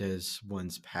point does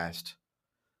one's past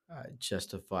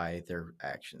justify their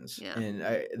actions. Yeah.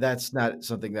 And that's not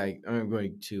something that I'm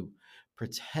going to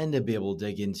pretend to be able to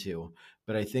dig into,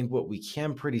 but I think what we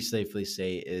can pretty safely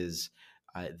say is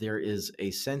there is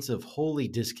a sense of holy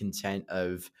discontent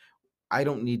of, I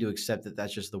don't need to accept that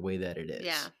that's just the way that it is.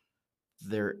 Yeah.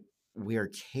 We are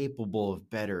capable of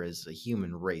better as a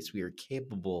human race. We are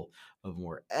capable of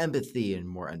more empathy and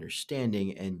more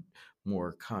understanding and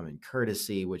more common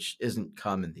courtesy, which isn't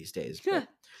common these days. Yeah. But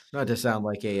not to sound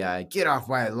like a get off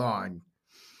my lawn.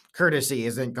 Courtesy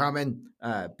isn't common,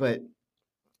 but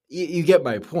you get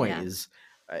my point. Yeah. Is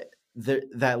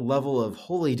that level of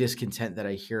holy discontent that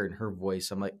I hear in her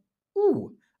voice? I'm like,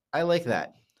 ooh, I like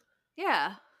that.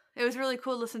 Yeah. It was really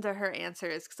cool to listen to her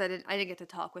answers because I didn't get to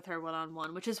talk with her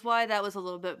one-on-one, which is why that was a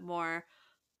little bit more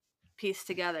pieced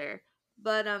together.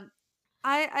 But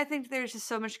I think there's just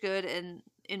so much good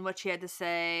in what she had to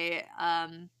say.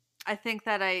 I think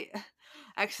that I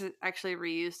actually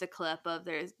reused a clip of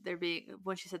there being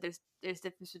when she said there's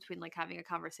difference between like having a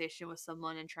conversation with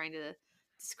someone and trying to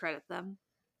discredit them.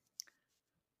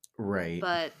 Right.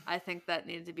 But I think that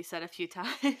needed to be said a few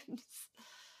times.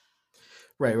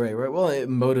 Right. Well,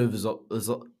 motive is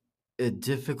a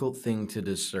difficult thing to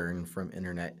discern from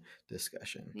internet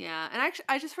discussion. Yeah, and actually,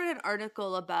 I just read an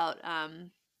article about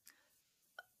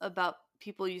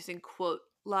people using quote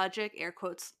logic, air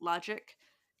quotes logic,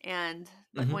 and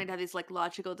like Mhm. wanting to have these like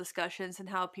logical discussions, and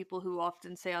how people who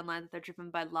often say online that they're driven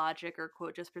by logic or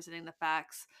quote just presenting the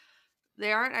facts,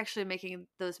 they aren't actually making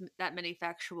that many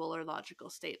factual or logical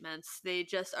statements. They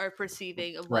just are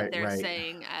perceiving of what they're Right.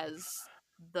 saying as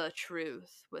the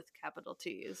truth with capital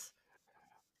T's.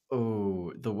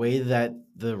 Oh, the way that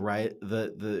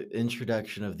the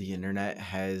introduction of the internet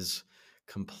has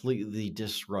completely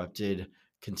disrupted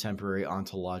contemporary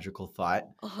ontological thought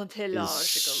Ontological.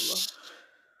 is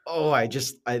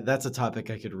that's a topic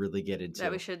I could really get into.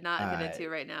 That we should not get Uh, into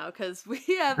right now because we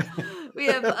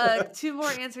have 2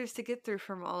 more answers to get through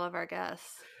from all of our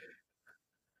guests.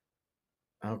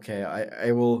 Okay,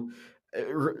 I will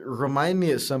remind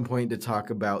me at some point to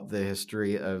talk about the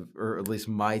history of, or at least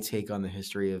my take on the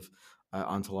history of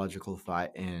ontological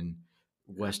thought and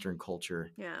Western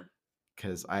culture, Yeah.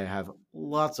 because I have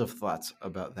lots of thoughts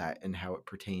about that and how it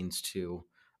pertains to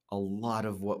a lot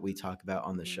of what we talk about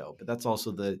on the show. But that's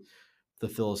also the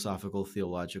philosophical,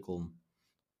 theological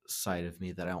side of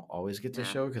me that I don't always get to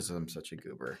show because I'm such a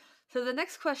goober. So the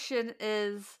next question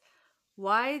is,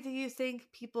 why do you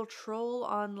think people troll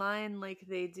online like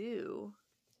they do?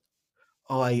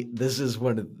 This is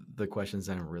one of the questions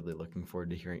that I'm really looking forward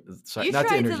to hearing. Sorry, You not to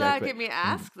tried to interject, not but get me to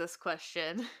ask this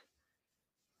question.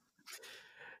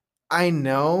 I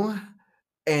know,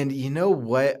 and you know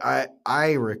what?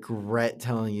 I regret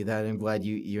telling you that. I'm glad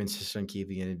you insist on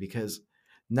keeping it in, because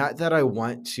not that I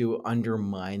want to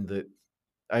undermine the.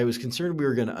 I was concerned we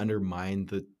were going to undermine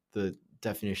the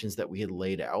definitions that we had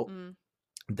laid out,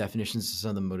 definitions of some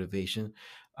of the motivation,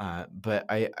 but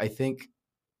I think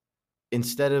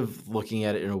instead of looking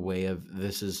at it in a way of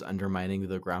this is undermining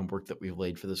the groundwork that we've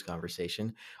laid for this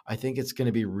conversation, I think it's going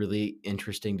to be really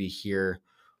interesting to hear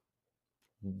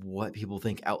what people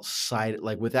think outside,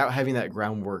 like without having that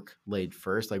groundwork laid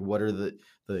first. Like, what are the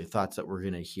thoughts that we're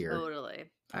going to hear? Totally.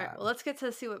 All right. Well, let's get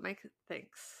to see what Mike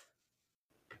thinks.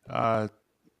 I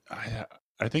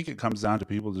think it comes down to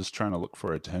people just trying to look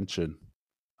for attention.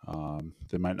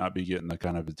 They might not be getting the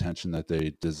kind of attention that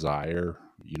they desire,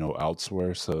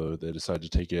 elsewhere, so they decide to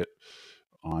take it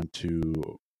onto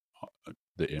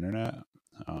the internet.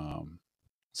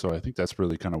 So I think that's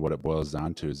really kind of what it boils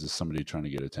down to, is just somebody trying to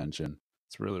get attention.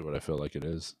 It's really what I feel like it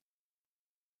is.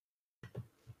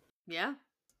 Yeah.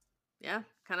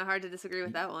 Kind of hard to disagree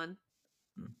with that one.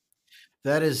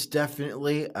 That is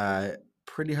definitely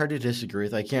pretty hard to disagree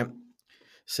with. I can't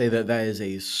say that is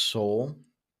a sole,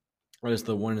 that is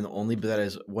the one and only, but that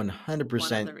is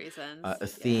 100% a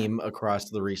theme across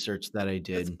the research that I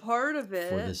did. It's part of it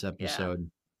for this episode.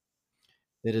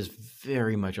 It is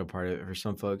very much a part of it. For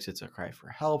some folks, it's a cry for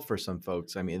help. For some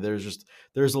folks, I mean, there's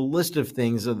a list of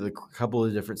things of the couple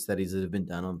of different studies that have been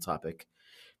done on the topic.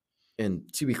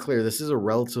 And to be clear, this is a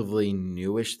relatively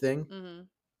newish thing.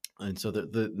 Mm-hmm. And so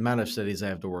the amount of studies I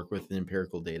have to work with in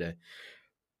empirical data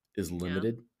is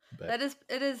limited. Yeah. But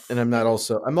it is. And I'm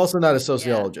also not a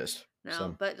sociologist. Yeah.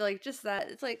 No, but like just that,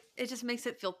 it's like, it just makes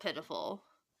it feel pitiful.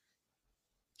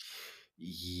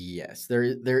 Yes, there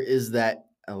is that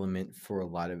element for a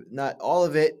lot of it. Not all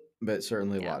of it, but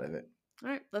certainly a lot of it. All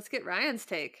right, let's get Ryan's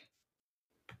take.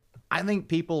 I think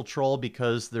people troll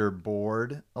because they're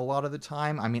bored a lot of the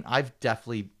time. I mean, I've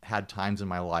definitely had times in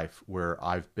my life where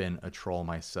I've been a troll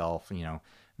myself,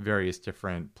 various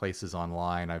different places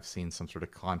online. I've seen some sort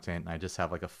of content and I just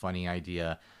have like a funny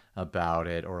idea about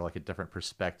it, or like a different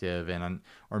perspective,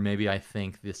 or maybe I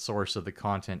think the source of the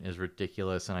content is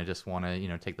ridiculous and I just want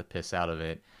to take the piss out of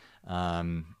it,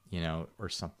 or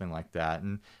something like that.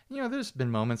 And there's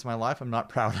been moments in my life I'm not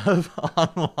proud of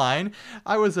online.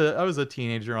 I was a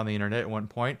teenager on the internet at one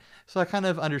point, so I kind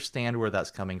of understand where that's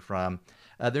coming from.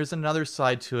 There's another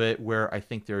side to it where I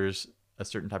think there's a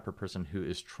certain type of person who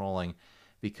is trolling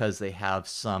because they have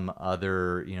some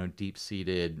other,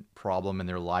 deep-seated problem in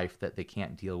their life that they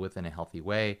can't deal with in a healthy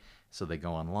way. So they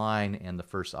go online, and the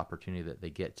first opportunity that they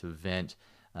get to vent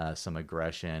some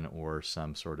aggression or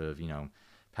some sort of,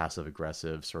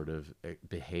 passive-aggressive sort of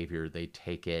behavior, they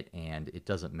take it, and it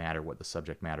doesn't matter what the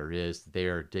subject matter is.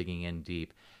 They're digging in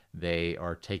deep. They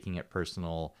are taking it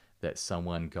personal that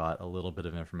someone got a little bit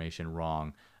of information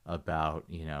wrong about,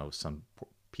 some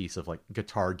piece of like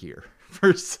guitar gear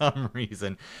for some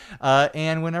reason.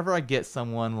 And whenever I get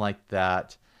someone like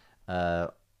that,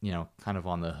 kind of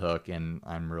on the hook, and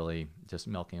I'm really just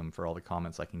milking them for all the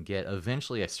comments I can get,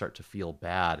 eventually I start to feel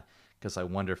bad because I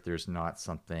wonder if there's not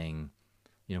something,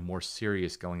 more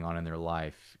serious going on in their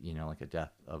life, like a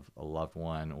death of a loved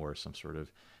one or some sort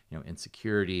of,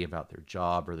 insecurity about their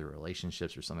job or their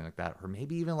relationships or something like that. Or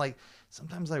maybe even like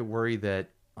sometimes I worry that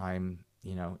I'm,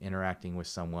 interacting with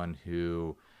someone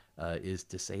who is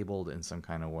disabled in some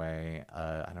kind of way.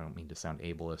 I don't mean to sound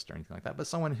ableist or anything like that, but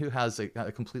someone who has a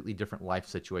completely different life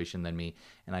situation than me,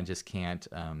 and I just can't,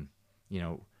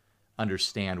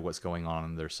 understand what's going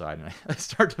on their side. And I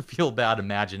start to feel bad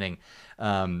imagining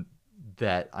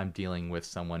that I'm dealing with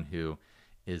someone who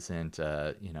isn't,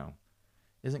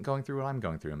 isn't going through what I'm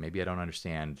going through. And maybe I don't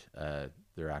understand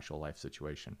their actual life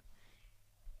situation.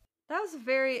 That was a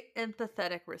very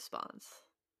empathetic response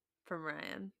from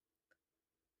Ryan.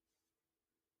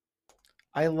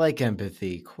 I like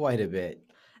empathy quite a bit.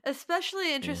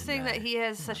 Especially interesting that And, he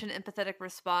has such an empathetic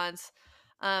response.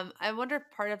 I wonder if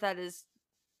part of that is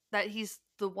that he's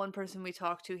the one person we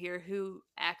talk to here who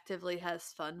actively has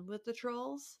fun with the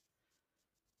trolls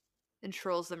and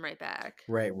trolls them right back.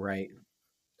 Right.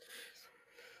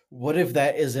 What if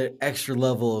that is an extra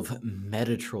level of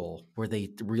Metatroll where they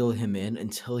reel him in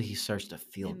until he starts to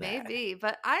feel It bad? may be,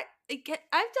 but I've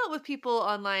dealt with people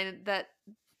online that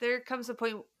there comes a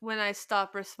point when I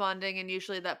stop responding, and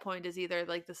usually that point is either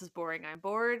like, this is boring, I'm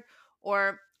bored,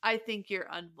 or I think you're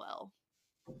unwell.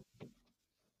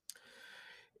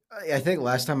 I think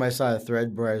last time I saw a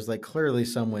thread where I was like, clearly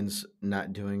someone's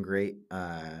not doing great.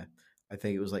 I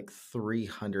think it was like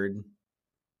 300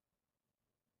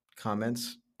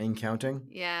 comments and counting.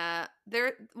 Yeah,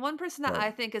 one person that But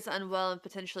I think is unwell and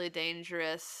potentially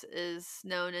dangerous is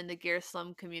known in the Gear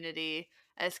Slum community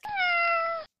as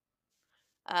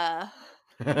uh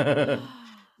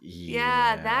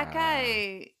yeah, that yeah,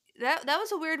 guy, that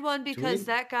was a weird one because tweet.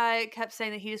 that guy kept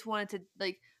saying that he just wanted to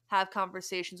like have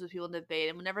conversations with people and debate,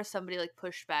 and whenever somebody like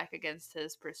pushed back against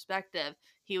his perspective,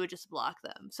 he would just block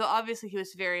them. So obviously he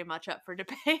was very much up for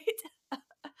debate.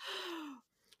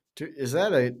 Is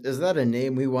that a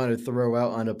name we want to throw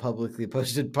out on a publicly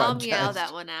posted I'll meow podcast?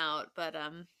 that one out, but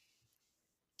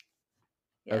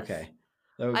yes. Okay,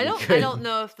 that would I be don't good. I don't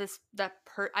know if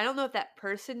I don't know if that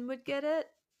person would get it,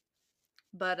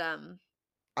 but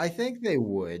I think they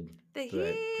would. he's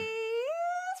But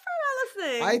probably not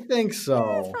listening. I think He's so.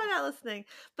 probably not listening.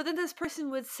 But then this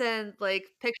person would send like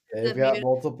pictures They've of got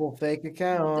multiple fake this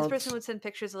accounts. person would send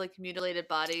pictures of like mutilated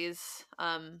bodies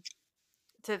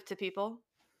to people.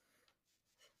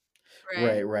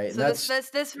 Right. So And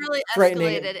this really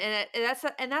frightening. escalated,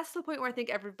 and that's the point where I think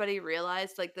everybody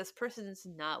realized like this person's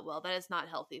not well. That is not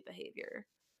healthy behavior.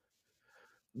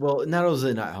 Well, not only is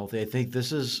it not healthy, I think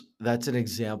that's an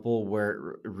example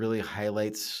where it really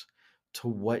highlights to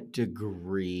what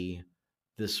degree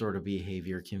this sort of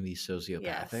behavior can be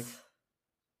sociopathic. Yes.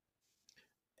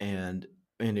 And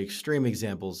in extreme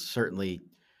examples, certainly,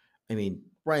 I mean,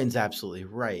 Ryan's absolutely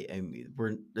right. I mean,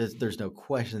 there's no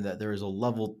question that there is a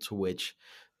level to which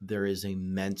there is a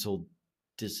mental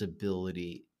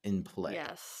disability in play.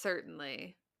 Yes,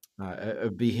 certainly. A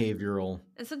behavioral.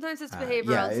 And sometimes it's Yeah,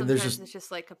 behavioral, and sometimes it's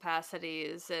just like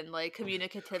capacities and like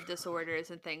communicative disorders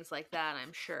and things like that,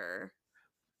 I'm sure.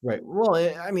 Right. Well,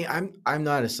 I mean, I'm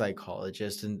not a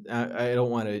psychologist, and I don't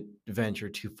want to venture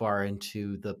too far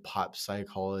into the pop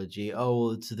psychology. Oh,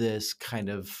 well, it's this kind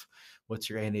of what's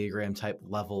your Enneagram type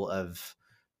level of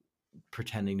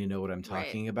pretending to know what I'm Right.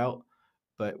 talking about.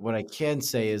 But what I can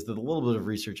say is that a little bit of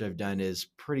research I've done is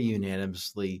pretty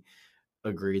unanimously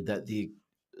agreed that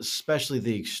especially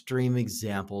the extreme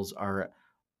examples are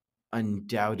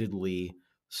undoubtedly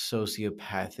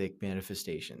sociopathic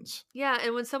manifestations. Yeah,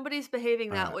 and when somebody's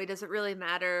behaving that Uh, way, does it really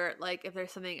matter like if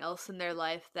there's something else in their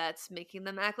life that's making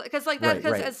them act like, because like Right,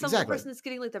 because right, as some exactly. person that's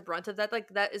getting like the brunt of that, like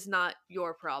that is not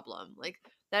your problem. Like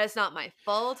that is not my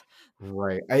fault.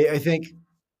 Right. I think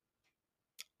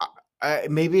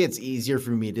maybe it's easier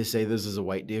for me to say this as a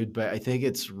white dude, but I think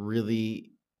it's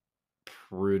really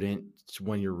prudent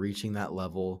when you're reaching that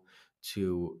level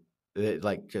to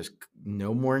Like, just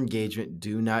no more engagement.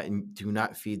 Do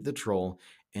not feed the troll.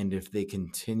 And if they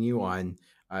continue on,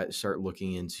 start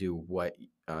looking into what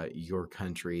your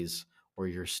country's or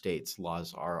your state's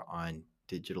laws are on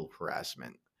digital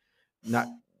harassment.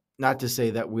 Not to say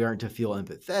that we aren't to feel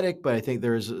empathetic, but I think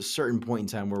there's a certain point in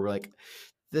time where we're like,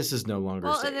 this is no longer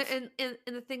Well, and, safe.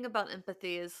 and the thing about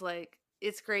empathy is like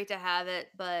it's great to have it,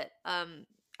 but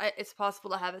it's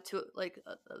possible to have it to like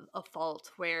a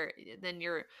fault where then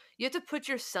you have to put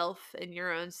yourself and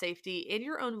your own safety and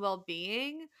your own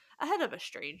well-being ahead of a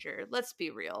stranger. Let's be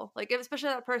real. Like if especially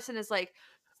that person is like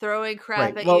throwing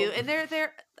crap Right. at you, Well, and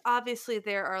there obviously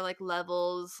there are like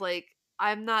levels. Like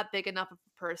I'm not big enough of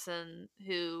a person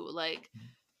who like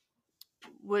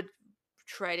would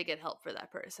try to get help for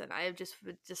that person. I just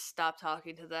would just stop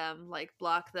talking to them, like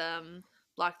block them,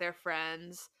 block their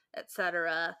friends,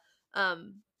 etc.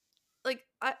 Um like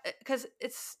I cuz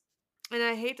it's and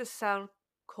I hate to sound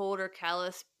cold or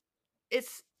callous.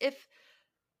 It's if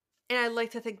and I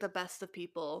like to think the best of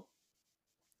people,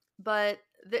 but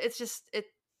it's just it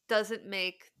doesn't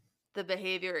make the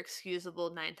behavior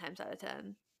excusable 9 times out of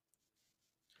 10.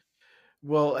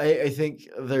 well, I think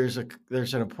there's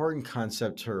an important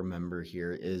concept to remember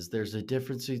here is there's a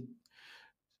difference.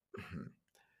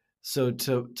 So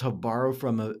to borrow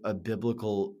from a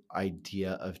biblical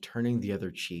idea of turning the other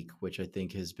cheek, which I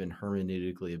think has been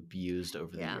hermeneutically abused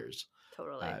over the Yeah, years,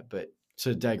 totally. but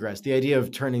to digress, the idea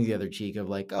of turning the other cheek of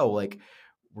like, oh, like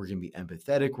we're gonna be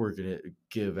empathetic, we're gonna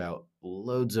give out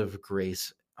loads of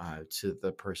grace to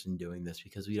the person doing this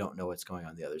because we don't know what's going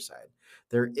on the other side.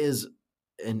 There is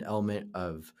an element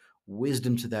of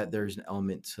wisdom to that. There's an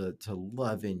element to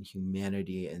love and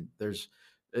humanity, and there's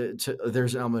an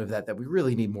element of that we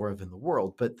really need more of in the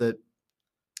world. But the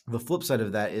flip side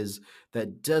of that is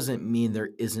that doesn't mean there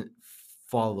isn't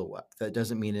follow up. That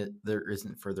doesn't mean there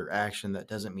isn't further action. That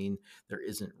doesn't mean there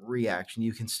isn't reaction.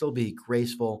 You can still be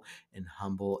graceful and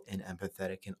humble and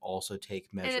empathetic and also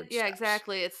take measured Yeah, steps.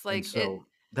 exactly. It's And like so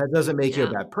that doesn't make you a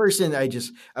yeah. bad person.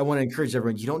 I want to encourage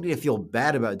everyone. You don't need to feel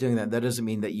bad about doing that. That doesn't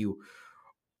mean that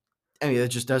that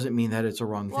just doesn't mean that it's a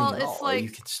wrong thing Well, at it's all. You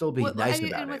like can still be nice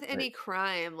about and with it. But any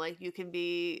crime, like you can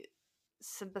be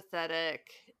sympathetic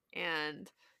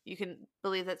and you can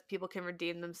believe that people can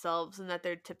redeem themselves and that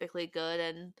they're typically good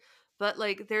and but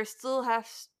like there still have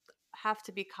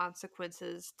to be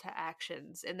consequences to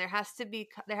actions and there have to be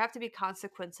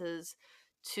consequences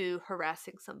to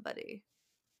harassing somebody.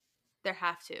 There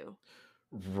have to.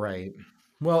 right.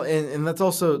 Well, and that's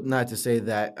also not to say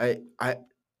that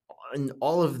and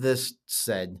all of this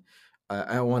said,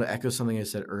 I want to echo something I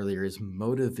said earlier. Is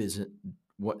motive isn't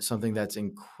something that's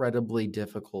incredibly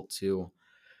difficult to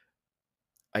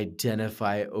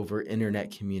identify over internet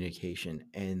communication,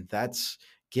 and that's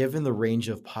given the range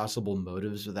of possible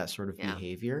motives of that sort of Yeah.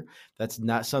 behavior. That's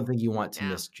not something you want to Yeah.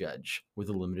 misjudge with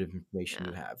the limited information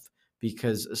you Yeah. have,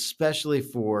 because especially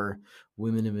for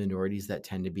women and minorities that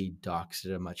tend to be doxxed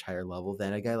at a much higher level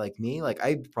than a guy like me, like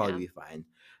I'd probably Yeah. be fine,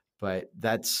 but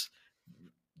that's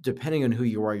depending on who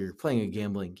you are, you're playing a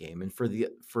gambling game. And for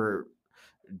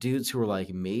dudes who are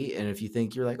like me, and if you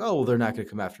think you're like, oh, well, they're not going to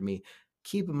come after me,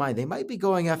 keep in mind they might be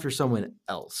going after someone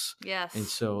else. And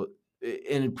Yes. so,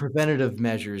 in preventative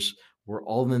measures, we're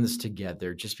all in this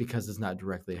together. Just because it's not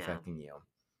directly Yeah. affecting you.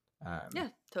 Yeah,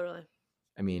 totally.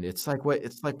 I mean, it's like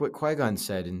what Qui-Gon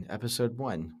said in Episode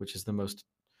 1, which is the most.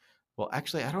 Well,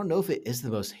 actually, I don't know if it is the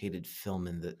most hated film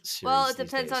in the series. Well, it these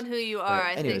depends days. on who you are. But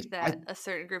I anyways, think that a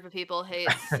certain group of people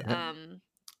hates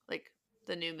like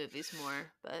the new movies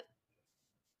more, but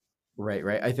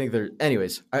Right. I think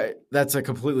anyways, that's a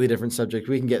completely different subject.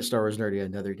 We can get Star Wars nerdy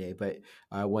another day. But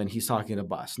when he's talking to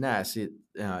Boss Nass in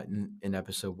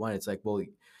Episode 1, it's like, well,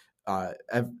 I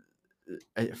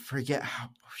forget how.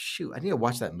 Shoot, I need to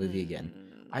watch that movie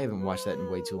again. I haven't watched that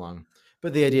in way too long.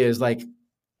 But the idea is like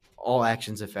all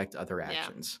actions affect other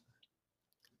actions.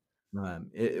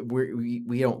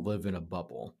 We don't live in a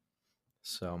bubble,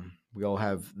 so we all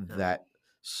have that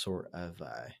sort of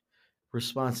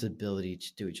responsibility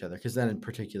to do each other. Because then, in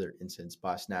particular instance,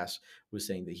 Boss Nass was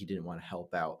saying that he didn't want to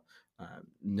help out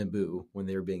Naboo when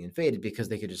they were being invaded because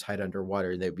they could just hide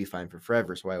underwater and they'd be fine for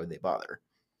forever. So why would they bother?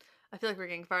 I feel like we're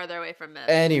getting farther away from it.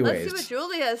 Anyways, let's see what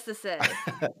Julie has to say.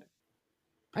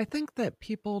 I think that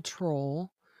people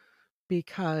troll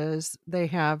because they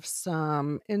have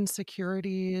some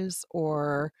insecurities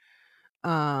or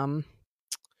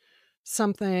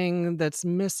something that's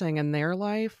missing in their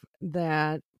life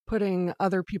that putting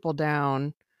other people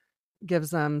down gives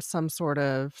them some sort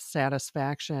of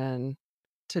satisfaction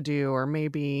to do, or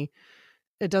maybe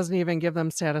it doesn't even give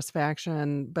them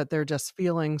satisfaction, but they're just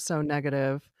feeling so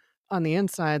negative on the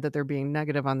inside that they're being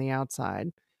negative on the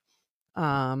outside.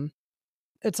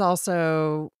 It's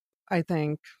also, I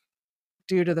think,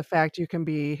 due to the fact you can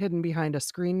be hidden behind a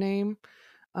screen name.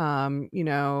 You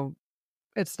know,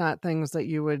 it's not things that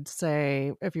you would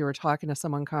say if you were talking to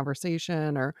someone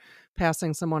conversation or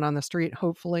passing someone on the street,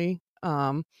 hopefully.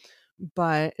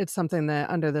 But it's something that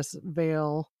under this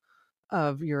veil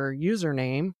of your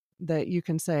username that you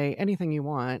can say anything you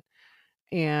want.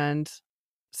 And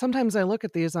sometimes I look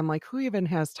at these, I'm like, who even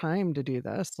has time to do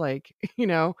this? Like,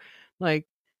 like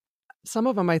some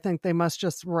of them, I think they must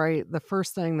just write the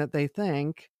first thing that they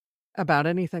think about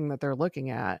anything that they're looking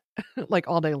at, like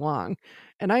all day long.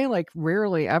 And I like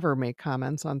rarely ever make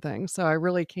comments on things. So I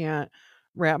really can't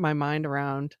wrap my mind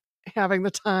around having the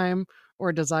time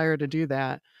or desire to do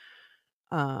that.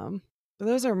 But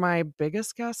those are my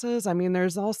biggest guesses. I mean,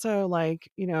 there's also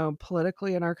like,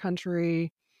 politically in our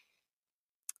country,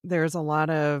 there's a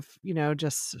lot of,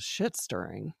 just shit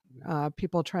stirring,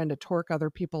 people trying to torque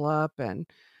other people up and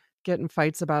get in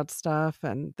fights about stuff,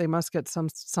 and they must get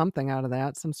something out of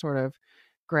that, some sort of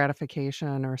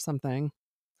gratification or something.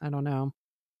 I don't know.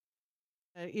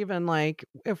 Even like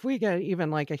if we get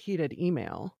even like a heated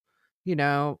email,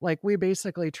 like we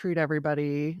basically treat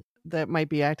everybody that might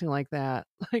be acting like that,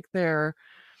 like they're,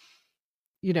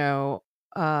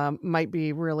 might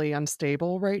be really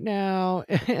unstable right now.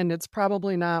 And it's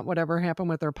probably not whatever happened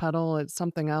with their puddle, it's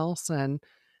something else. And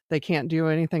they can't do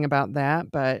anything about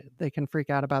that, but they can freak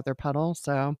out about their puddle.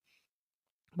 So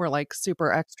we're like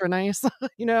super extra nice,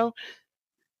 you know?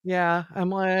 Yeah. I'm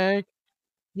like,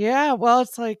 yeah, well,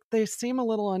 it's like they seem a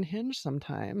little unhinged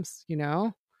sometimes,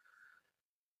 a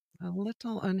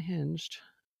little unhinged.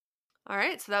 All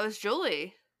right, so that was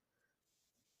Julie.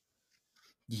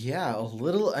 Yeah, a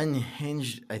little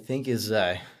unhinged, I think, is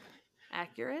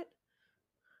Accurate.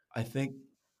 I think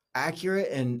accurate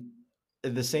and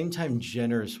at the same time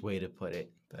generous way to put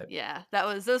it. But Yeah,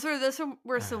 those were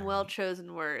some well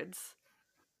chosen words.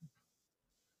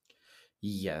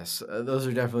 yes, those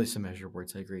are definitely some measured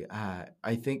words. I agree.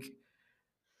 I think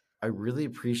I really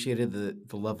appreciated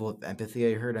the level of empathy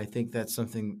I heard. I think that's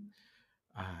something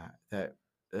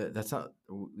that's not.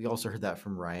 We also heard that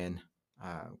from Ryan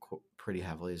pretty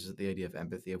heavily. Is the idea of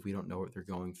empathy if we don't know what they're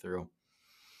going through,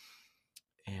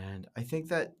 and I think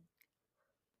that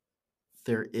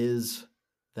there is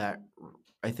that.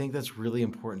 I think that's really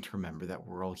important to remember that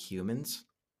we're all humans.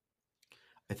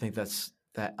 I think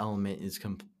that element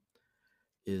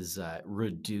is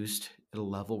reduced at a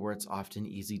level where it's often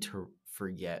easy to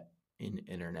forget in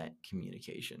internet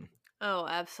communication. Oh,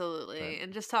 absolutely. But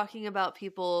And just talking about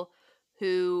people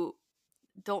who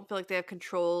don't feel like they have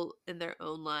control in their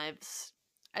own lives.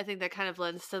 I think that kind of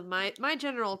lends to my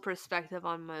general perspective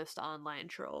on most online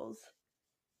trolls.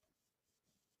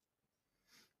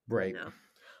 right. No.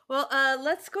 Well,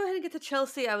 let's go ahead and get to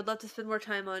Chelsea. I would love to spend more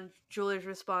time on Julie's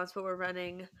response, but we're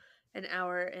running an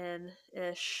hour in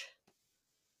ish.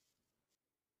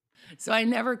 So I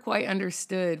never quite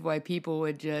understood why people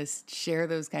would just share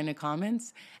those kind of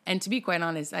comments. And to be quite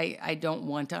honest, I don't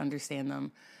want to understand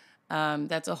them.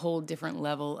 That's a whole different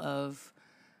level of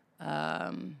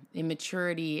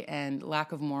immaturity and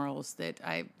lack of morals that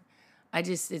I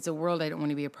just, it's a world I don't want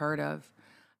to be a part of.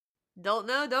 Don't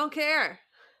know, don't care.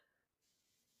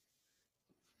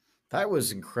 That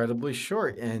was incredibly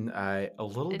short and a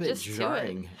little And bit just to it.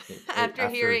 jarring. After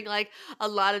hearing like a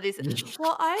lot of these,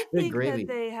 well, I Good think gravy. that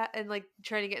they and like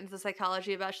trying to get into the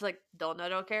psychology about. She's like, don't know,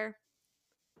 don't care,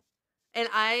 and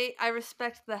I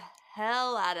respect the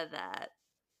hell out of that.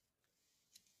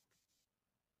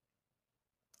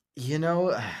 You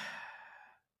know,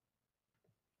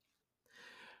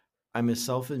 I'm a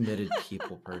self-admitted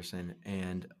people person,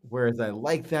 and whereas I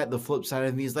like that, the flip side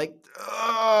of me is like,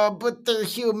 oh, but they're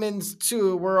humans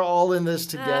too. We're all in this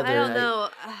together. I don't know.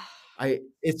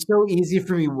 It's so easy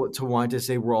for me to want to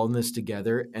say we're all in this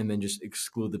together and then just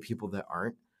exclude the people that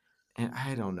aren't. And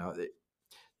I don't know.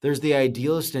 There's the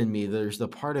idealist in me. There's the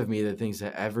part of me that thinks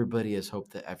that everybody has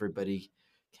hope that everybody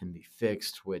can be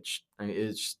fixed, which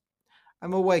is,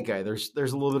 I'm a white guy. There's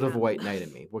a little bit of a white knight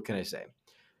in me. What can I say?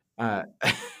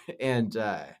 And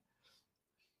I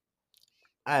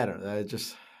don't know.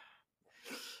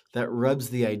 That rubs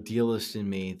the idealist in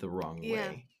me the wrong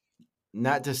way.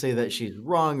 Not to say that she's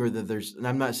wrong or that and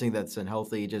I'm not saying that's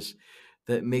unhealthy. Just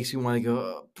that makes me want to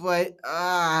go, but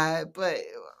I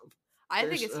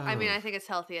think it's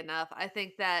healthy enough. I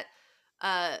think that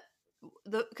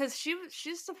because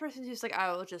she's the person who's like,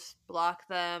 I will just block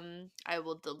them, I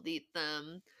will delete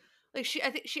them. Like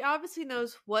I think she obviously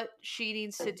knows what she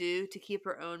needs to do to keep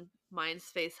her own mind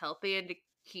space healthy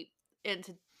and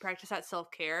to practice that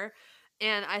self-care.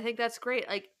 And I think that's great.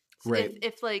 Like Right.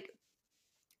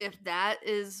 If that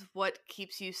is what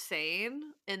keeps you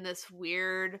sane in this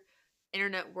weird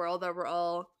internet world that we're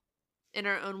all in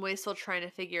our own way still trying to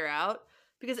figure out,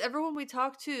 because everyone we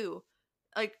talk to,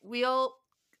 like, we all,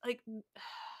 like,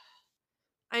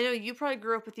 I know you probably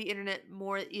grew up with the internet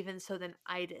more even so than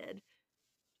I did,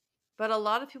 but a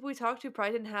lot of people we talk to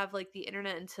probably didn't have like the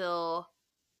internet until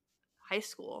high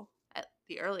school at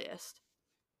the earliest.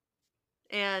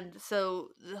 And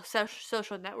so the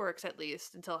social networks, at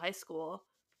least until high school.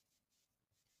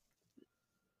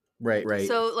 Right.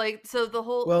 So the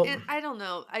whole, Well, and I don't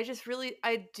know,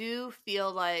 I do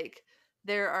feel like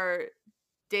there are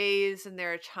days and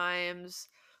there are times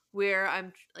where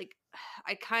I'm like,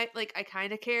 I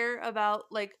kind of care about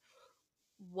like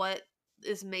what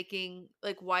is making,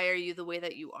 like, why are you the way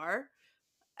that you are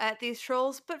at these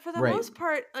trolls. But for the right. most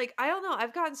part, like, I don't know,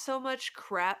 I've gotten so much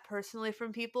crap personally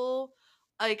from people.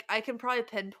 Like, I can probably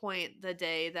pinpoint the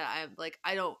day that I'm like,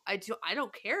 I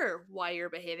don't care why you're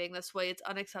behaving this way. It's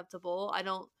unacceptable. I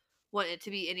don't want it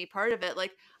to be any part of it.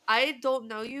 Like, I don't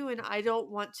know you and I don't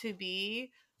want to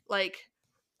be like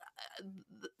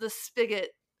the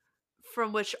spigot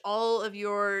from which all of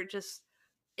your just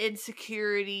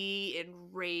insecurity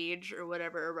and rage or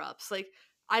whatever erupts. Like,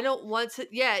 I don't want to,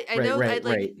 yeah, I Right. know, I Right.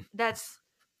 like, Right.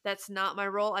 that's not my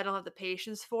role. I don't have the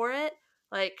patience for it.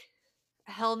 Like,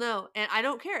 hell no. And I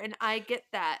don't care. And I get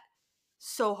that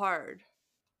so hard.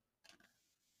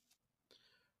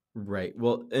 Right.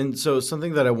 Well, and so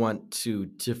something that I want to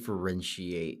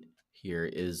differentiate here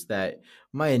is that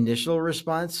my initial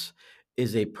response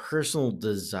is a personal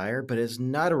desire, but it's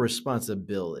not a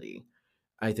responsibility.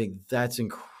 I think that's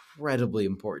incredibly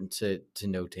important to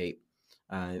notate.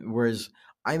 Whereas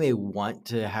I may want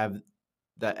to have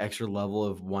that extra level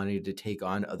of wanting to take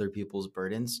on other people's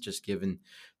burdens, just given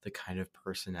the kind of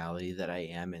personality that I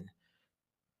am. And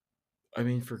I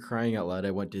mean, for crying out loud,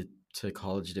 I went to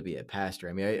college to be a pastor.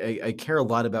 I mean, I care a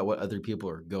lot about what other people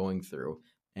are going through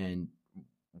and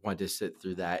want to sit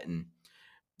through that and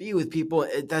be with people.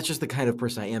 That's just the kind of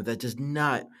person I am. That does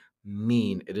not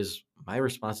mean it is my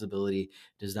responsibility.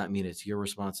 Does not mean it's your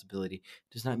responsibility.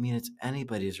 Does not mean it's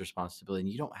anybody's responsibility. And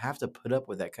you don't have to put up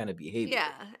with that kind of behavior.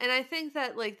 Yeah, and I think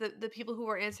that like the people who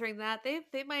are answering that,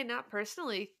 they might not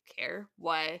personally care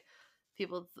why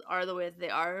people are the way that they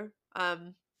are.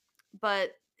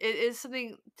 But it is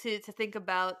something to think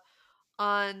about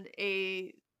on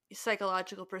a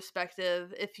psychological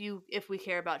perspective. If we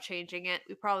care about changing it,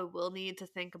 we probably will need to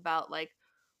think about like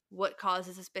what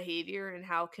causes this behavior and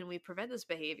how can we prevent this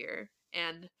behavior.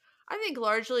 And I think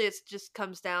largely it just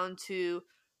comes down to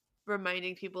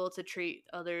reminding people to treat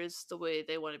others the way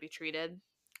they want to be treated,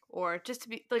 or just to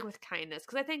be like with kindness,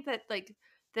 because I think that like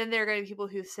then there are going to be people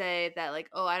who say that like,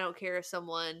 oh, I don't care if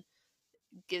someone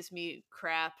gives me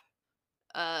crap,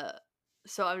 uh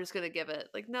so I'm just gonna give it.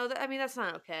 Like, no, I mean, that's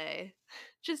not okay.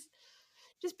 just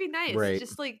just be nice, Right.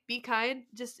 just like be kind.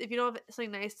 Just if you don't have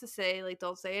something nice to say, like,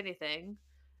 don't say anything.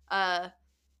 uh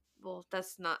well,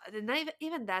 that's not,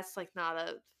 even that's like not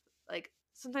a, like,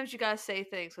 sometimes you gotta say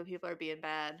things when people are being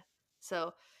bad.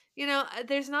 So,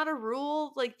 there's not a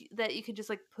rule like that you can just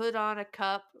like put on a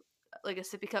cup, like a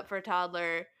sippy cup for a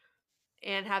toddler,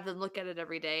 and have them look at it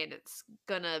every day, and it's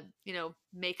gonna,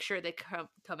 make sure they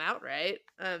come out right.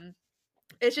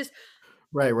 It's just,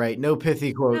 Right. No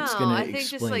pithy quote's no, gonna I think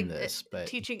just explain like this, but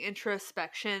teaching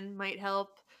introspection might help.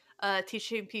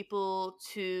 Teaching people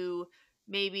to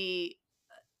maybe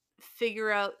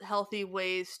figure out healthy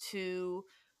ways to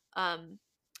um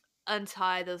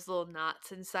untie those little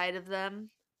knots inside of them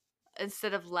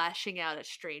instead of lashing out at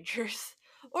strangers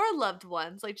or loved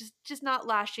ones. Like, just not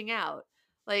lashing out.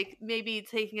 Like, maybe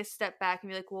taking a step back and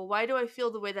be like, well, why do I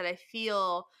feel the way that I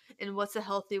feel, and what's a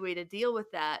healthy way to deal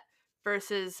with that?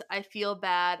 Versus, I feel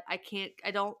bad, I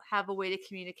don't have a way to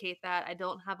communicate that, I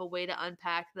don't have a way to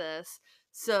unpack this,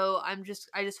 so I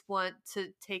just want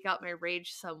to take out my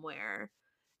rage somewhere.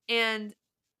 And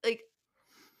like,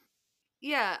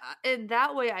 yeah, in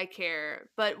that way I care,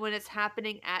 but when it's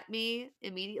happening at me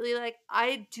immediately, like,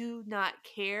 I do not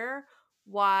care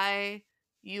why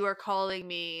you are calling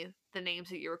me the names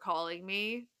that you were calling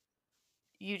me.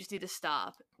 You just need to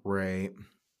stop. right.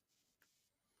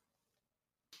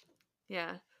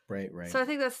 Yeah. Right. So I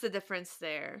think that's the difference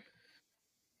there.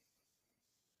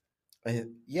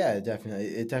 Yeah, definitely.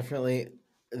 It definitely.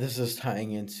 This is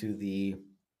tying into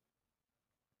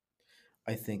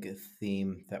I think, a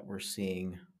theme that we're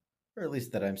seeing, or at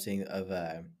least that I'm seeing, of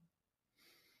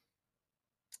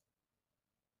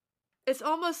It's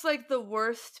almost like the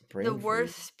brain freeze.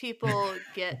 worse people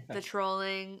get the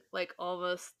trolling, like,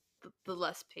 almost the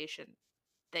less patient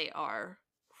they are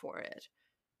for it.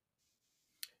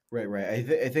 Right.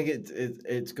 I think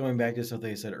it's going back to something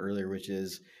I said earlier, which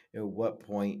is at what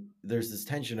point there's this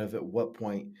tension of at what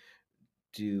point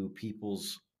do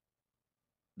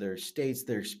their states,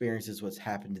 their experiences, what's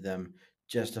happened to them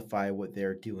justify what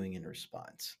they're doing in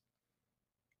response.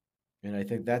 And I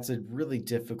think that's a really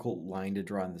difficult line to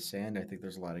draw in the sand. I think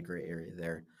there's a lot of gray area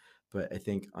there. But I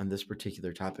think on this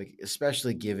particular topic,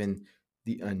 especially given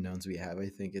the unknowns we have, I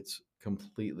think it's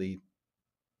completely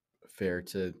fair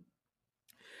to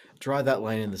draw that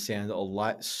line in the sand a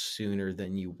lot sooner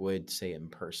than you would say in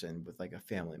person with like a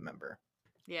family member.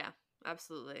 Yeah,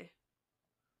 absolutely.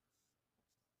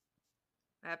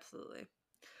 Absolutely.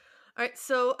 All right,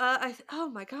 so oh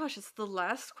my gosh, it's the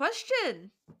last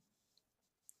question.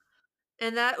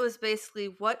 And that was basically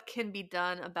what can be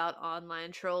done about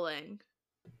online trolling.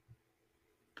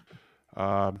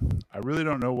 I really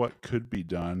don't know what could be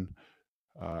done.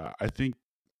 I think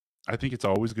it's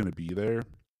always going to be there.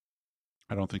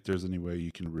 I don't think there's any way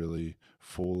you can really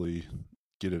fully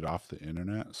get it off the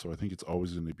internet. So I think it's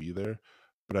always going to be there.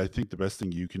 But I think the best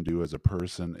thing you can do as a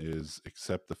person is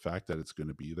accept the fact that it's going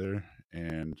to be there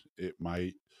and it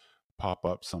might pop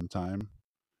up sometime.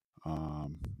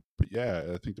 But yeah,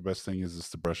 I think the best thing is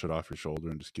just to brush it off your shoulder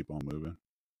and just keep on moving.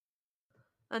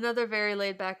 Another very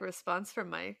laid back response from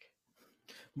Mike.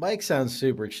 Mike sounds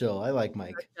super chill. I like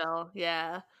Mike. Chill,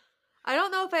 yeah. I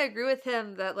don't know if I agree with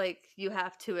him that like you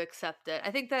have to accept it.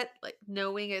 I think that like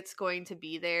knowing it's going to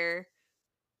be there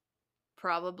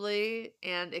probably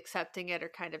and accepting it are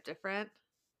kind of different.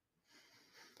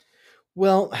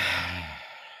 Well,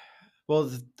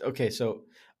 okay, so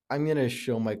I'm going to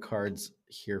show my cards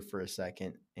here for a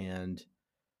second. And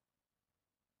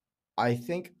I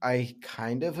think I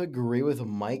kind of agree with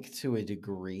Mike to a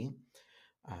degree,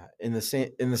 in the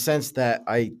sense that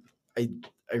I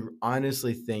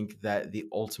honestly think that the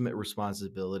ultimate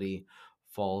responsibility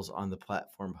falls on the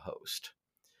platform host,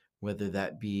 whether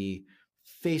that be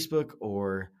Facebook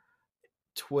or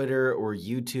Twitter or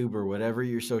YouTube or whatever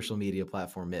your social media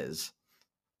platform is.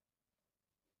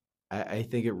 I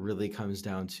think it really comes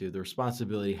down to the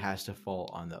responsibility has to fall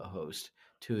on the host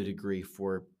to a degree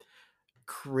for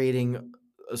creating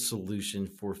a solution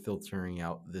for filtering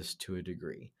out this to a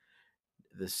degree.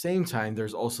 At the same time,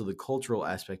 there's also the cultural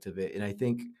aspect of it. And I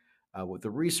think what the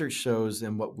research shows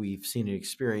and what we've seen and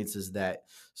experienced is that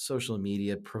social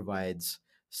media provides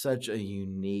such a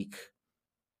unique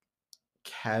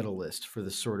catalyst for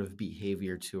the sort of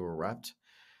behavior to erupt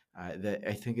that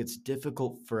I think it's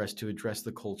difficult for us to address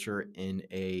the culture in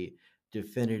a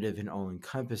definitive and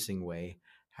all-encompassing way.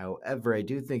 However, I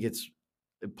do think it's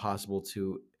possible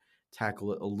to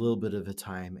tackle it a little bit at a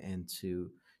time and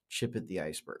to chip at the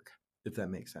iceberg, if that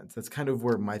makes sense. That's kind of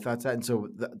where my thoughts at. And so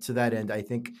to that end, I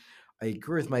think I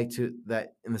agree with Mike to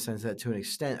that in the sense that to an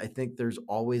extent, I think there's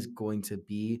always going to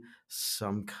be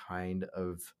some kind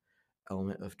of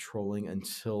element of trolling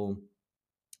until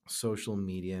social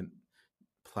media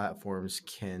platforms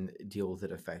can deal with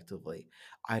it effectively.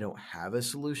 I don't have a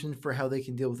solution for how they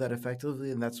can deal with that effectively,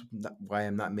 and that's why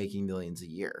I'm not making millions a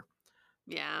year.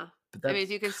 Yeah. But that's I mean, if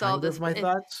you can kind solve of this, my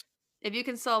thoughts. if you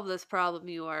can solve this problem,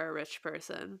 you are a rich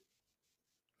person.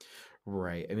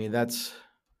 Right. I mean, there's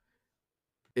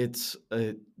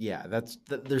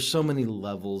so many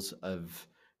levels of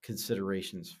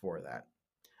considerations for that.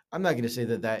 I'm not going to say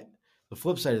that the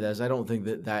flip side of that is I don't think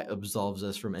that absolves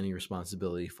us from any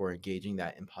responsibility for engaging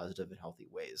that in positive and healthy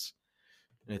ways.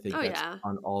 And I think that's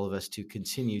on all of us to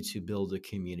continue to build a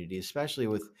community, especially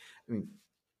with, I mean,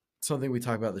 something we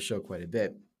talk about in the show quite a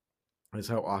bit is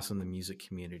how awesome the music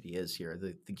community is here,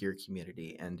 the gear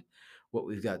community. And what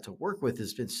we've got to work with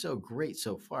has been so great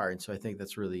so far. And so I think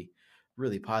that's really,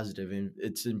 really positive. And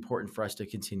it's important for us to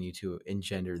continue to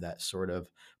engender that sort of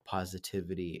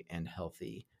positivity and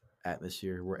healthy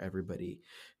atmosphere where everybody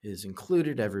is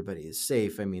included, everybody is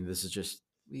safe. I mean, this is just,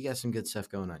 we got some good stuff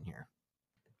going on here.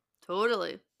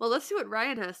 Totally. Well, let's see what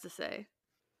Ryan has to say.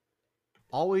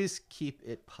 Always keep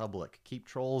it public. Keep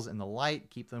trolls in the light.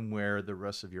 Keep them where the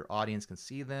rest of your audience can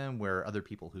see them, where other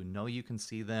people who know you can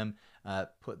see them.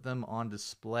 Put them on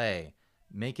display.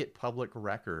 Make it public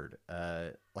record.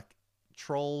 Like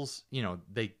trolls,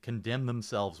 they condemn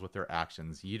themselves with their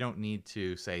actions. You don't need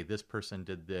to say this person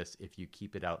did this if you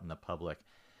keep it out in the public.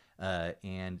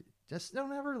 And just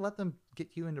don't ever let them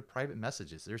get you into private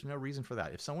messages. There's no reason for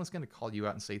that. If someone's going to call you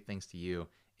out and say things to you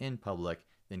in public,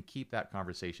 then keep that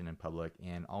conversation in public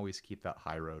and always keep that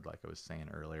high road, like I was saying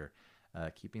earlier.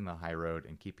 Keeping the high road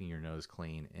and keeping your nose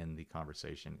clean in the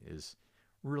conversation is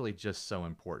really just so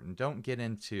important. Don't get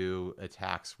into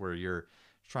attacks where you're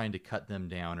trying to cut them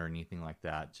down or anything like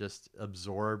that. Just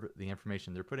absorb the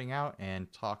information they're putting out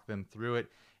and talk them through it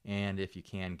and if you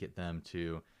can, get them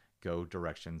to go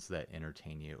directions that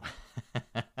entertain you.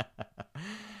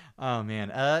 Oh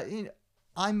man,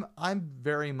 I'm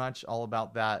very much all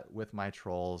about that with my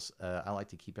trolls. I like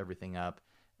to keep everything up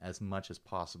as much as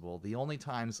possible. The only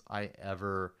times I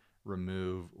ever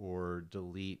remove or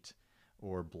delete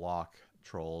or block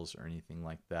trolls or anything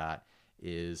like that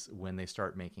is when they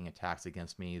start making attacks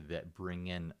against me that bring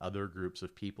in other groups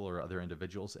of people or other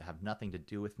individuals that have nothing to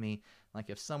do with me. Like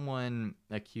if someone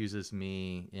accuses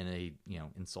me in a,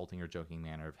 insulting or joking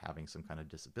manner of having some kind of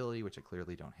disability, which I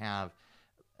clearly don't have,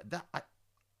 that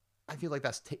I feel like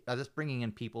that's bringing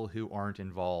in people who aren't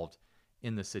involved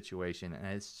in the situation, and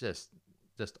it's just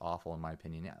awful in my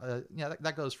opinion.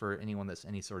 That goes for anyone that's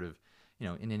any sort of,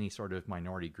 in any sort of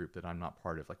minority group that I'm not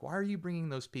part of. Like, why are you bringing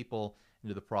those people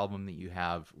into the problem that you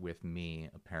have with me?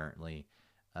 Apparently,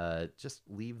 just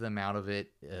leave them out of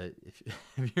it. If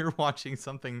you're watching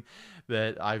something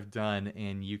that I've done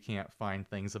and you can't find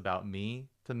things about me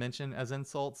to mention as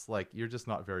insults, like, you're just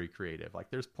not very creative. Like,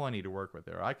 there's plenty to work with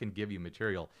there. I can give you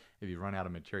material. If you run out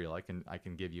of material, I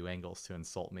can give you angles to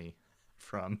insult me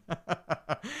from.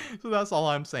 So that's all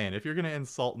I'm saying. If you're going to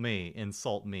insult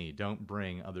me. Don't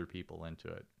bring other people into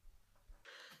it.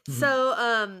 So,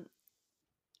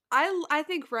 I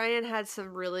think Ryan had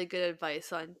some really good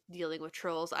advice on dealing with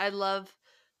trolls. I love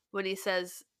when he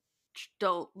says,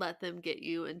 don't let them get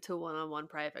you into one-on-one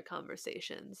private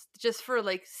conversations. Just for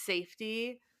like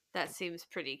safety, that seems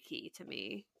pretty key to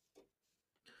me.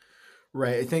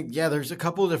 Right. I think, there's a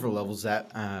couple of different levels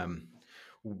that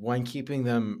one, keeping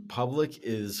them public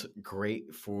is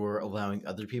great for allowing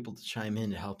other people to chime in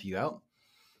to help you out.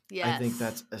 Yes. I think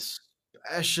that's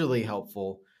especially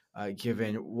helpful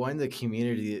given, one, the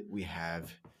community that we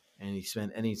have, and you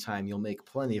spend any time, you'll make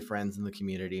plenty of friends in the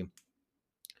community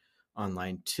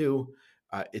online. Two,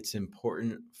 it's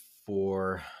important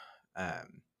for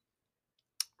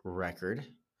record.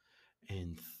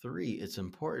 And three, it's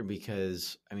important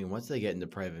because, once they get into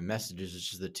private messages, it's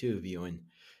just the two of you, and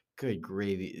good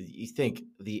gravy. You think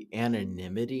the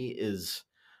anonymity is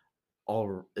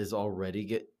already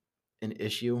get an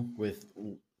issue with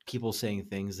people saying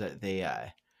things that they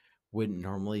wouldn't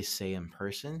normally say in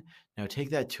person. Now take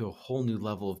that to a whole new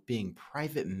level of being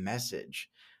private message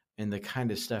and the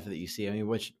kind of stuff that you see.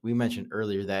 Which we mentioned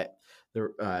earlier, that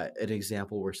there an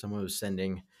example where someone was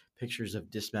sending pictures of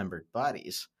dismembered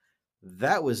bodies.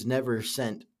 That was never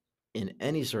sent in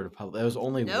any sort of public. That was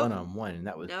only one-on-one, and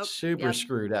that was super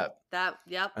screwed up.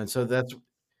 And so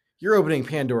you're opening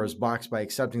Pandora's box by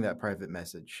accepting that private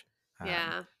message.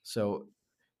 So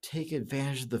take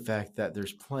advantage of the fact that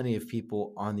there's plenty of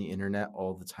people on the internet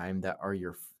all the time that are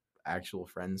your actual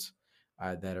friends,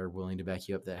 that are willing to back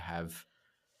you up, that have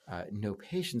no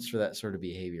patience for that sort of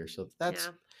behavior. So that's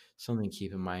something to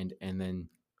keep in mind. And then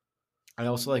I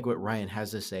also like what Ryan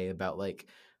has to say about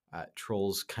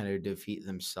trolls kind of defeat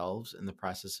themselves in the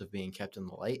process of being kept in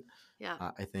the light.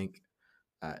 I think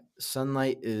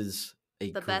sunlight is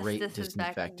the great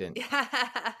disinfectant.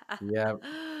 Yeah.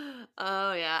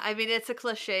 Oh yeah. It's a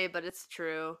cliche, but it's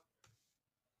true.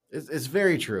 It's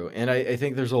very true. And I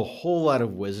think there's a whole lot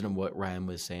of wisdom what Ryan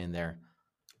was saying there.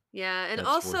 Yeah. And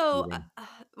also,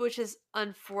 which is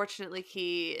unfortunately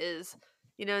key, is,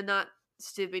 not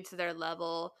stooping to their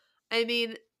level.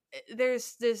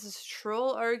 There's this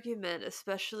troll argument,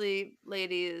 especially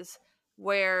ladies,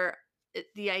 where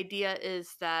the idea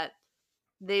is that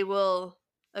they will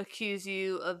accuse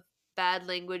you of bad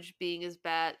language being as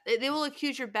bad. They will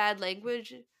accuse your bad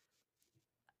language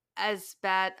as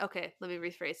bad. Okay, let me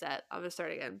rephrase that. I'm going to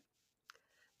start again.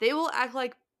 They will act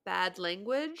like bad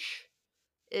language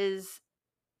is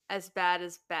as bad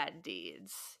as bad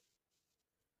deeds.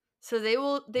 So they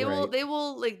will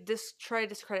try to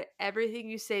discredit everything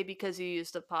you say because you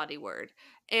used a potty word,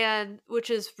 and which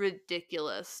is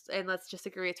ridiculous. And let's just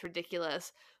agree it's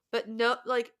ridiculous. But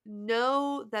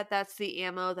know that that's the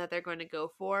ammo that they're going to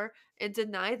go for, and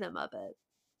deny them of it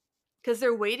because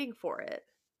they're waiting for it,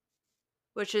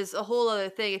 which is a whole other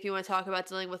thing. If you want to talk about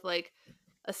dealing with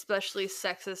especially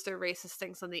sexist or racist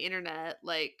things on the internet,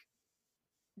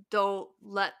 don't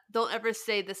ever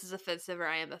say this is offensive or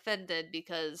I am offended,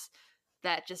 because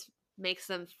that just makes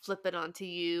them flip it onto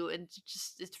you, and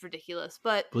it's ridiculous.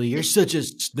 But you're such a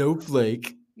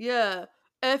snowflake. Yeah,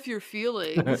 F your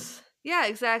feelings. Yeah,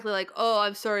 exactly. Oh,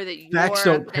 I'm sorry that you're Facts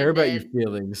don't offended. care about your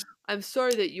feelings. I'm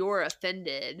sorry that you're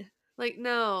offended.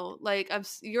 No,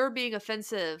 you're being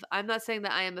offensive. I'm not saying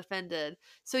that I am offended.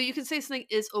 So you can say something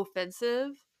is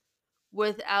offensive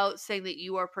without saying that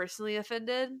you are personally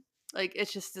offended.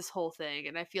 It's just this whole thing,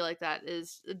 and I feel like that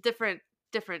is a different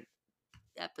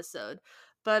episode.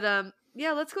 But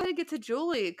yeah, let's go ahead and get to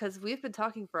Julie because we've been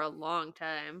talking for a long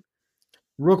time.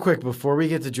 Real quick, before we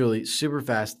get to Julie, super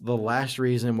fast, the last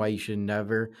reason why you should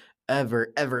never,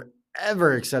 ever, ever,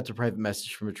 ever accept a private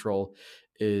message from a troll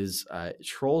is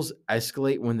trolls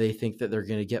escalate when they think that they're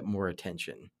going to get more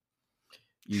attention.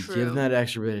 You give them True. that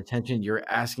extra bit of attention, you're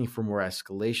asking for more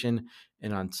escalation.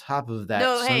 And on top of that,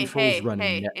 No, some trolls run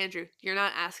hey, Andrew, you're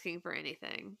not asking for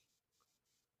anything.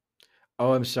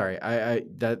 Oh, I'm sorry. I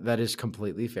that is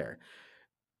completely fair.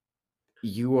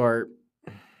 You are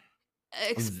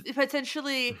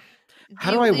Potentially,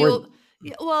 How do I word?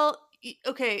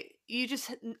 okay, you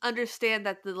just understand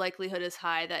that the likelihood is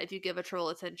high that if you give a troll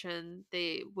attention,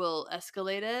 they will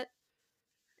escalate it.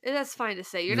 And that's fine to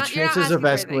say. You're The not chances of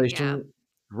asking for anything, yeah.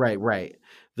 escalation, right.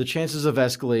 The chances of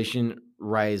escalation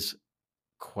rise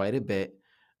quite a bit.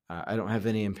 I don't have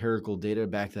any empirical data to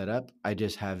back that up. I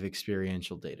just have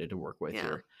experiential data to work with Yeah.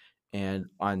 here. And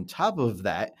on top of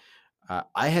that,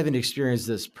 I haven't experienced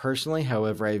this personally.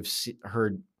 However, I've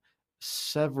heard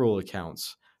several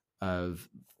accounts of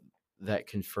that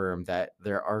confirm that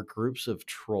there are groups of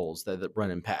trolls that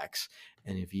run in packs.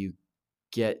 And if you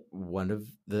get one of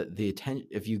the attention,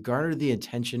 if you garner the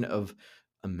attention of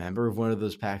a member of one of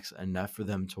those packs enough for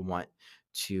them to want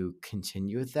to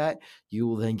continue with that, you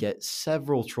will then get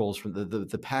several trolls from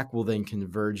the pack will then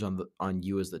converge on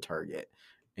you as the target.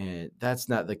 And that's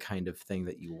not the kind of thing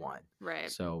that you want.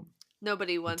 Right. So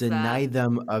nobody wants deny that.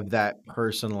 them of that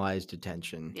personalized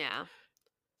attention. Yeah.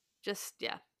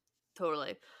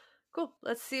 Totally. Cool.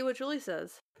 Let's see what Julie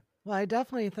says. Well, I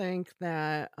definitely think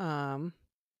that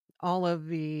all of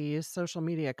the social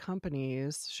media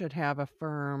companies should have a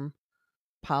firm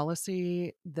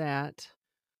policy that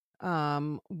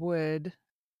would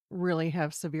really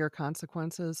have severe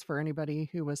consequences for anybody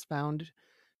who was found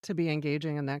to be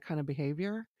engaging in that kind of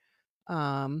behavior.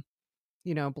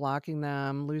 Blocking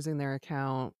them, losing their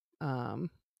account,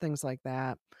 things like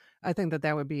that. I think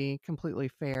that would be completely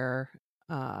fair.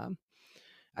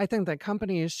 I think that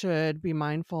companies should be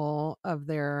mindful of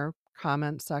their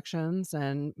comment sections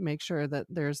and make sure that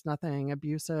there's nothing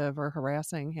abusive or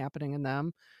harassing happening in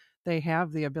them. They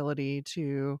have the ability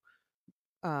to,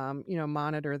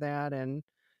 monitor that and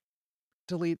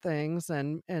delete things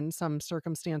and in some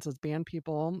circumstances ban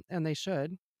people, and they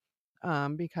should,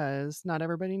 because not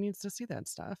everybody needs to see that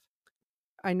stuff.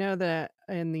 I know that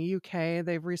in the UK,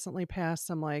 they've recently passed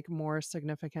some like more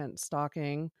significant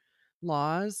stalking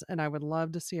laws, and I would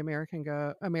love to see America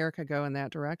go in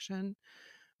that direction.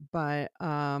 But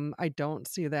I don't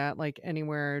see that like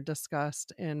anywhere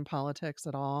discussed in politics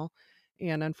at all.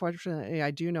 And unfortunately,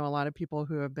 I do know a lot of people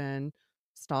who have been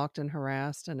stalked and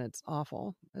harassed, and it's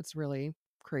awful. It's really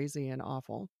crazy and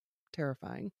awful,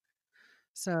 terrifying.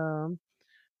 So,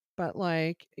 but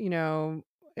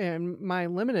in my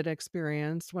limited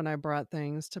experience, when I brought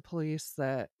things to police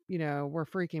that, were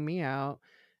freaking me out,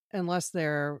 unless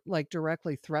they're like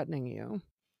directly threatening you,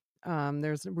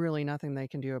 there's really nothing they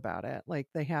can do about it. Like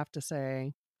they have to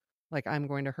say, like, I'm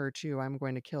going to hurt you, I'm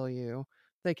going to kill you.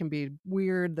 They can be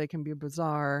weird, they can be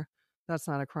bizarre. That's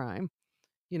not a crime.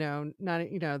 Not,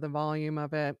 the volume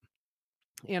of it.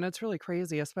 And it's really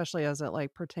crazy, especially as it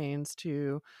like pertains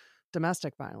to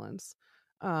domestic violence,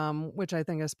 which I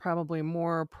think is probably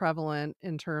more prevalent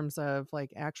in terms of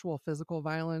like actual physical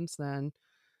violence than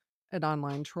an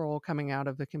online troll coming out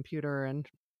of the computer and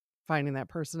finding that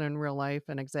person in real life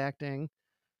and exacting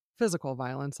physical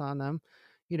violence on them.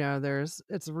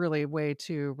 It's really way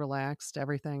too relaxed.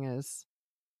 Everything is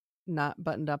not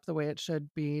buttoned up the way it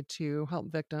should be to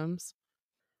help victims.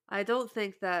 I don't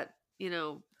think that,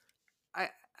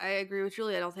 I agree with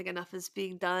Julie. I don't think enough is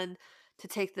being done to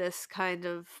take this kind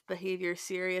of behavior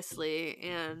seriously.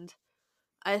 And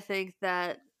I think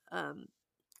that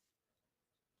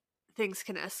things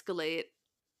can escalate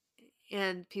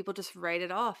and people just write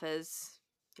it off as,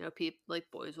 people like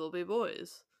boys will be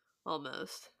boys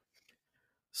almost.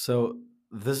 So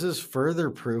this is further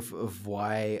proof of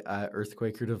why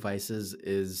Earthquaker Devices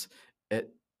is at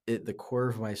the core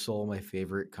of my soul, my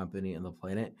favorite company on the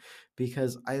planet,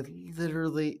 because I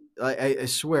literally, I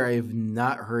swear, I have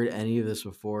not heard any of this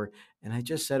before. And I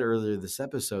just said earlier this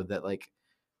episode that like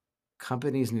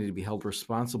companies need to be held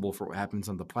responsible for what happens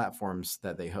on the platforms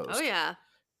that they host. Oh yeah.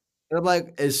 And I'm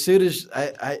like, as soon as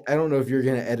I don't know if you're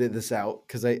gonna edit this out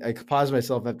because I paused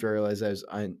myself after I realized I was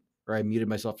I muted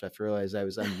myself after I realized I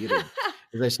was unmuted.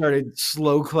 As I started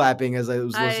slow clapping as I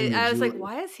was listening. I was like,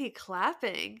 why is he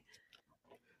clapping?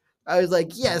 I was like,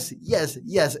 yes,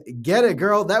 get it,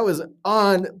 girl. That was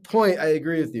on point. I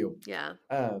agree with you. Yeah.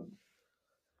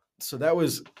 So that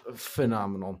was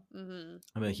phenomenal. Mm-hmm.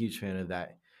 I'm a huge fan of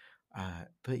that.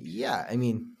 But yeah, I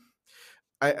mean,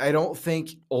 I don't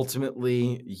think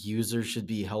ultimately users should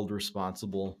be held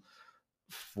responsible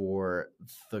for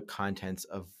the contents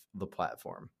of the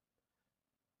platform.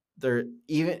 They're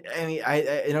even. I mean,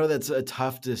 I know that's a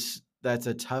tough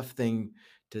thing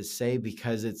to say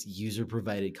because it's user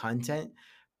provided content,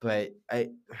 but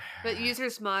But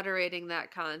users moderating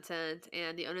that content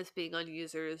and the onus being on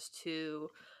users to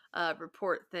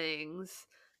report things,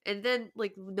 and then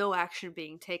like no action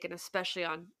being taken, especially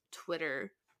on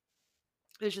Twitter,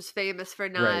 is just famous for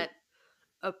right, not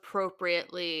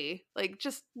appropriately like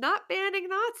just not banning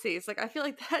Nazis. Like I feel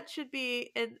like that should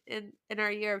be in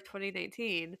our year of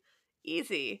 2019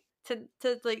 easy to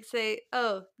like say,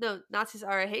 oh no, Nazis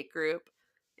are a hate group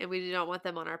and we do not want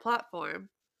them on our platform.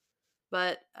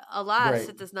 But alas, right.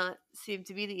 it does not seem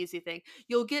to be the easy thing.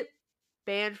 You'll get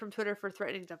banned from Twitter for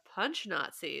threatening to punch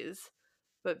Nazis,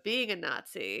 but being a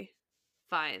Nazi,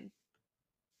 fine.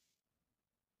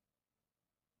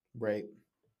 Right.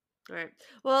 All right.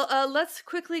 Well, let's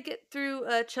quickly get through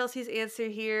Chelsea's answer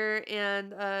here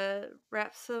and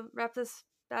wrap this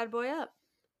bad boy up.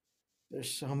 There's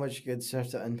so much good stuff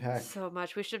to unpack. So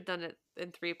much. We should have done it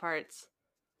in 3 parts.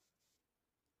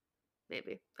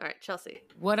 Maybe. All right, Chelsea.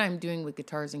 What I'm doing with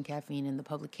Guitars and Caffeine in the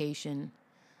publication,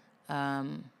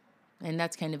 and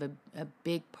that's kind of a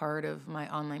big part of my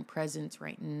online presence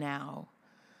right now,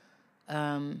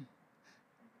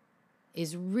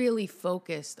 is really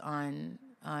focused on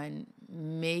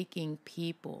making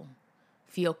people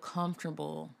feel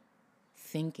comfortable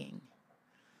thinking.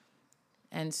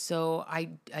 And so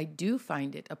I do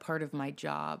find it a part of my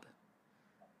job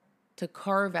to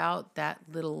carve out that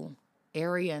little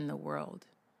area in the world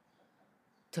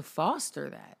to foster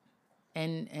that.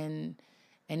 And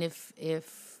if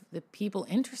the people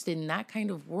interested in that kind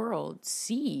of world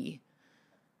see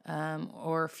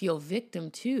or feel victim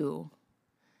to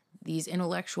these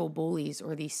intellectual bullies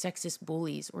or these sexist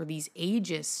bullies or these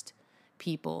ageist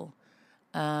people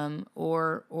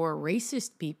or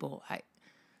racist people,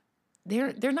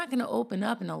 they're not going to open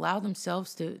up and allow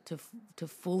themselves to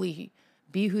fully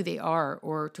be who they are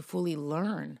or to fully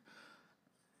learn.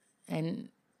 And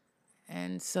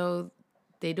so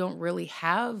they don't really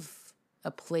have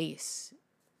a place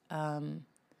in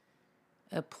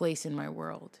my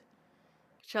world.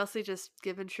 Chelsea just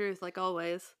giving truth like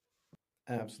always.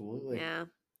 Absolutely. Yeah.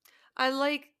 I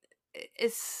like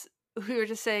it's we were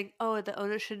just saying, oh, the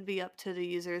onus shouldn't be up to the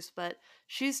users, but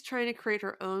she's trying to create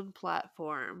her own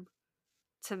platform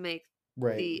to make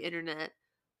Right. the internet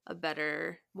a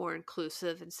better, more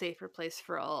inclusive and safer place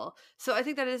for all. So I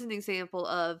think that is an example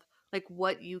of like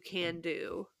what you can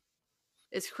do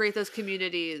is create those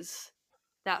communities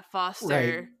that foster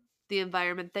Right. the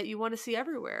environment that you want to see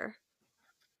everywhere.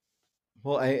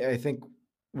 Well, I think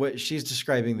what she's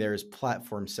describing there is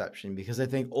platformception, because I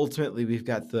think ultimately we've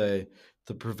got the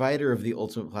provider of the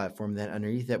ultimate platform. Then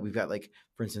underneath that, we've got, like,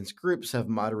 for instance, groups have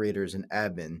moderators and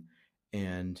admin,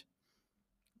 and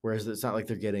whereas it's not like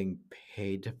they're getting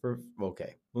paid to well,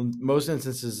 in most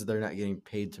instances they're not getting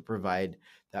paid to provide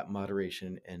that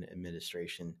moderation and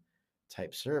administration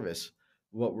type service.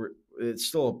 It's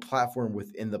still a platform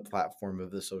within the platform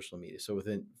of the social media. So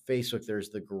within Facebook, there's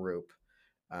the group,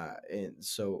 and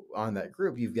so on that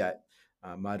group, you've got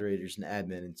moderators and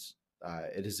admins.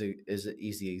 It is an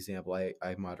easy example.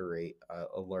 I moderate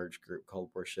a large group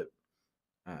called Worship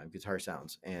Guitar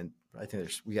Sounds, and I think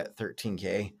we got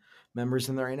 13K members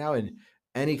in there right now. And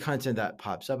any content that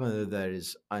pops up under that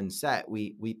is unset,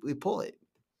 we pull it.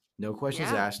 No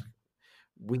questions Yeah. asked.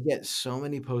 We get so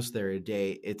many posts there a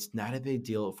day. It's not a big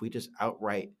deal if we just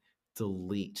outright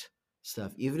delete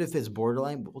stuff. Even if it's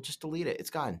borderline, we'll just delete it.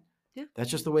 It's gone. Yeah. That's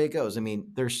just the way it goes. I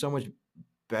mean, there's so much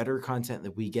better content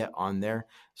that we get on there,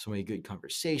 so many good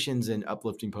conversations and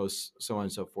uplifting posts, so on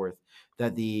and so forth,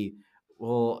 that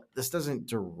this doesn't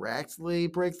directly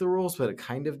break the rules, but it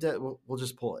kind of does. We'll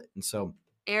just pull it. And so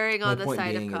Erring my on the point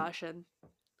side of being, caution.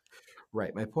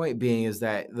 right. My point being is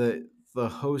that the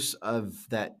hosts of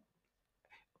that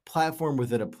platform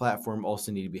within a platform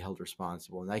also need to be held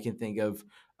responsible. And I can think of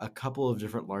a couple of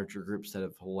different larger groups that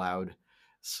have allowed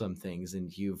some things,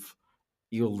 and you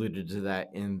alluded to that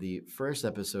in the first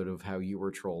episode of how you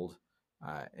were trolled,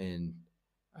 and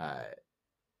I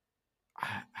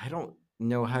don't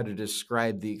know how to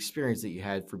describe the experience that you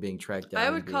had for being tracked down. I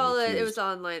and would being call it accused. was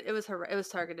online. It was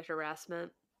targeted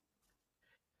harassment.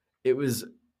 It was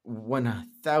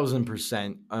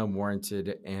 1000%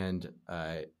 unwarranted, and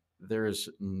there is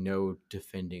no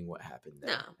defending what happened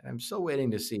there. No. And I'm still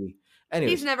waiting to see.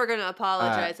 Anyways, He's never going to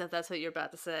apologize if that's what you're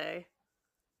about to say.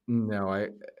 No,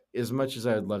 as much as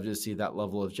I would love to see that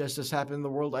level of justice happen in the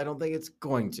world, I don't think it's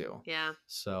going to. Yeah.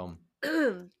 So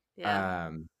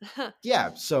Yeah.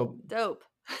 Yeah. So, Dope.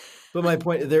 but my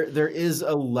point, there is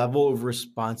a level of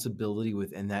responsibility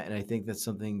within that, and I think that's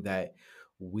something that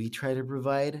we try to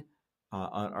provide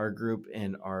on our group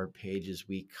and our page. Is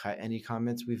we cut any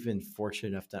comments. We've been fortunate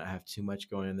enough to not have too much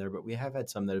going in there, but we have had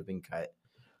some that have been cut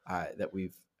that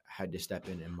we've had to step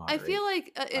in and I feel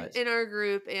moderate. like in our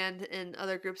group and in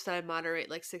other groups that I moderate,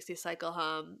 like 60 Cycle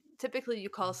Hum, typically you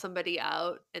call somebody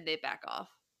out and they back off.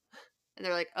 And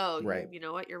they're like, oh, Right. you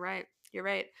know what? You're right. You're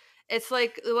right. It's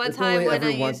like the one It's time only when a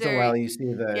every once in a user, while you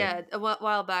see the yeah, a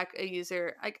while back, a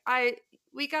user, like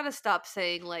we gotta stop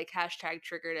saying like hashtag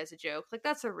triggered as a joke. Like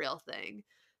that's a real thing.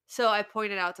 So I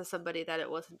pointed out to somebody that it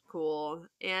wasn't cool,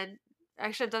 and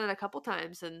actually I've done it a couple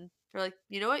times, and they're like,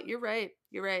 you know what? You're right.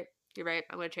 You're right. You're right.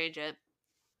 I'm gonna change it.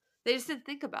 They just didn't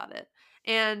think about it,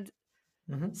 and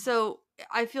Mhm. so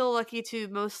I feel lucky to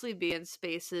mostly be in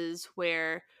spaces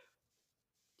where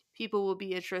people will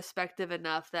be introspective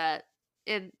enough that,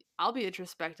 and I'll be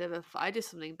introspective if I do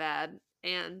something bad,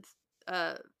 and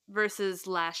uh versus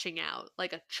lashing out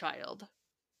like a child.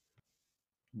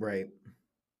 right.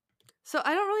 So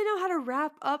I don't really know how to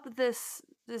wrap up this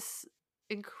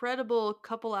incredible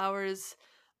couple hours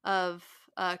of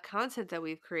content that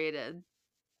we've created.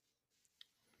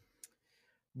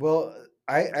 Well,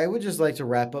 I would just like to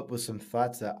wrap up with some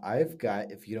thoughts that I've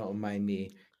got, if you don't mind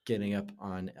me getting up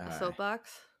on A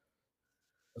soapbox?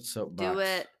 a soapbox. Do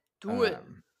it. Do it.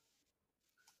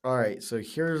 All right, so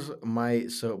here's my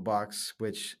soapbox,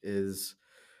 which is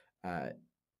uh,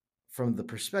 from the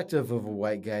perspective of a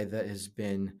white guy that has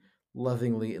been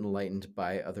lovingly enlightened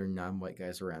by other non-white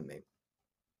guys around me.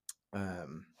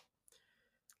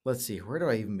 Let's see, where do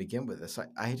I even begin with this?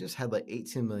 I just had like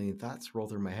 18 million thoughts roll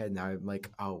through my head. Now I'm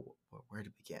like, oh, where to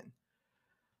begin?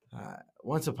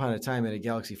 Once upon a time in a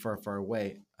galaxy far, far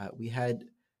away, we had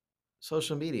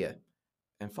social media.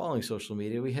 And following social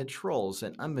media, we had trolls.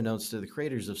 And unbeknownst to the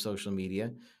creators of social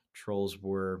media, trolls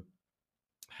were,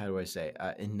 how do I say,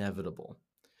 inevitable,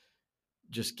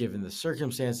 just given the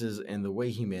circumstances and the way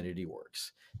humanity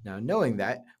works. Now, knowing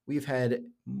that, we've had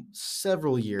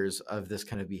several years of this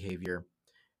kind of behavior,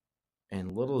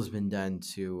 and little has been done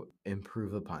to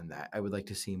improve upon that. I would like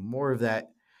to see more of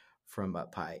that from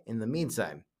Pi. In the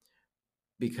meantime,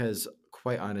 because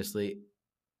quite honestly,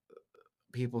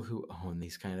 people who own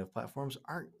these kind of platforms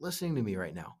aren't listening to me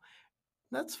right now.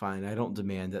 That's fine. I don't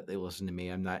demand that they listen to me.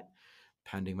 I'm not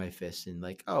pounding my fist and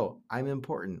like, oh, I'm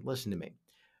important. Listen to me.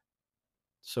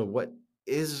 So, what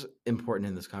is important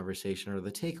in this conversation are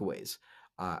the takeaways.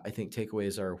 I think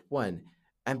takeaways are one,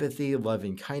 empathy, love,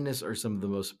 and kindness are some of the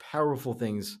most powerful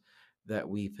things that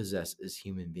we possess as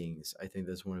human beings. I think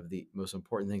that's one of the most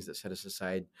important things that set us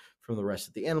aside from the rest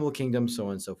of the animal kingdom, so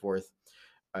on and so forth.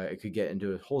 I could get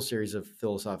into a whole series of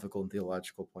philosophical and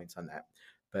theological points on that.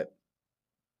 But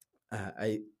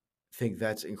I think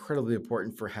that's incredibly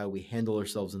important for how we handle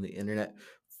ourselves on the internet,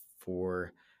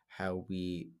 for how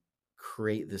we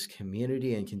create this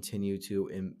community and continue to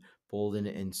embolden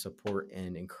and support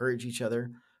and encourage each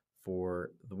other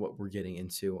for what we're getting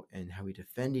into and how we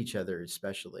defend each other,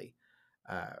 especially.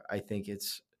 I think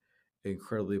it's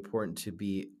incredibly important to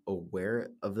be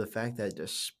aware of the fact that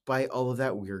despite all of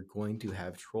that, we are going to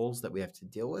have trolls that we have to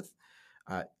deal with.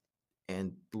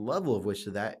 And the level of which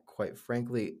of that, quite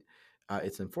frankly,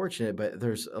 it's unfortunate, but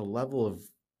there's a level of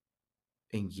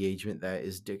engagement that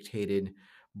is dictated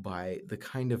by the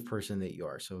kind of person that you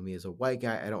are. So, me as a white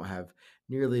guy, I don't have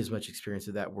nearly as much experience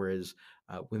of that, whereas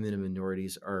women and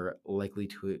minorities are likely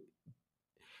to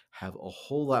have a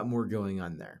whole lot more going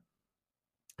on there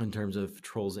in terms of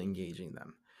trolls engaging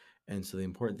them. And so the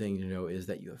important thing to know is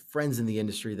that you have friends in the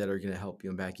industry that are going to help you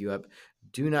and back you up.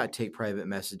 Do not take private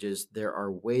messages. There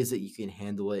are ways that you can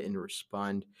handle it and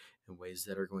respond in ways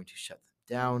that are going to shut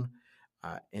them down.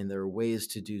 And there are ways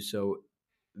to do so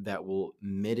that will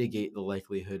mitigate the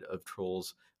likelihood of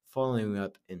trolls following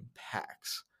up in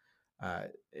packs.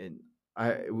 And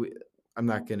I'm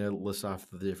not going to list off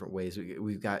the different ways.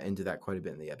 We've got into that quite a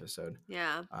bit in the episode.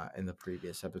 Yeah. In the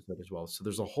previous episode as well. So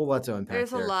there's a whole lot to unpack.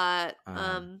 There's there. a lot.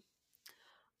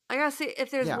 I gotta say, if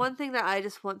there's Yeah. one thing that I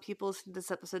just want people in this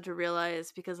episode to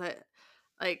realize, because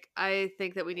I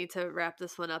think that we need to wrap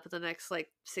this one up in the next like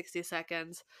 60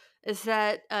 seconds, is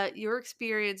that your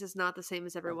experience is not the same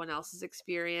as everyone else's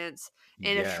experience.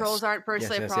 And if trolls aren't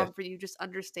personally a problem for you, just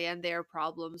understand they are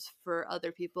problems for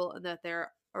other people, and that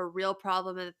they're a real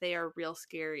problem and that they are real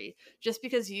scary. Just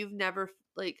because you've never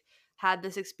like had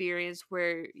this experience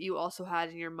where you also had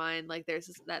in your mind like there's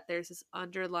this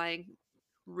underlying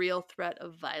real threat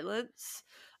of violence,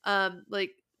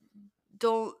 like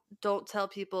don't tell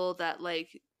people that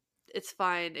like it's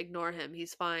fine, ignore him,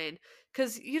 he's fine.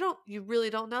 Because you really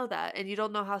don't know that, and you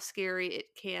don't know how scary it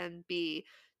can be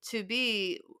to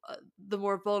be the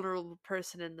more vulnerable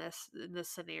person in this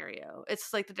scenario.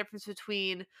 It's like the difference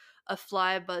between a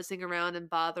fly buzzing around and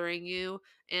bothering you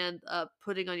and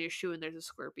putting on your shoe and there's a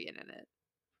scorpion in it.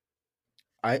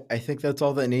 I think that's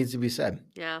all that needs to be said.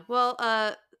 Yeah. Well,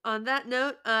 on that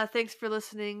note, thanks for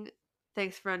listening.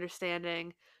 Thanks for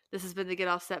understanding. This has been the Get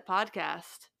Offset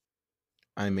podcast.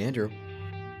 I'm Andrew.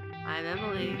 I'm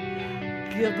Emily.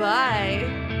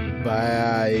 Goodbye.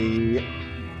 Bye.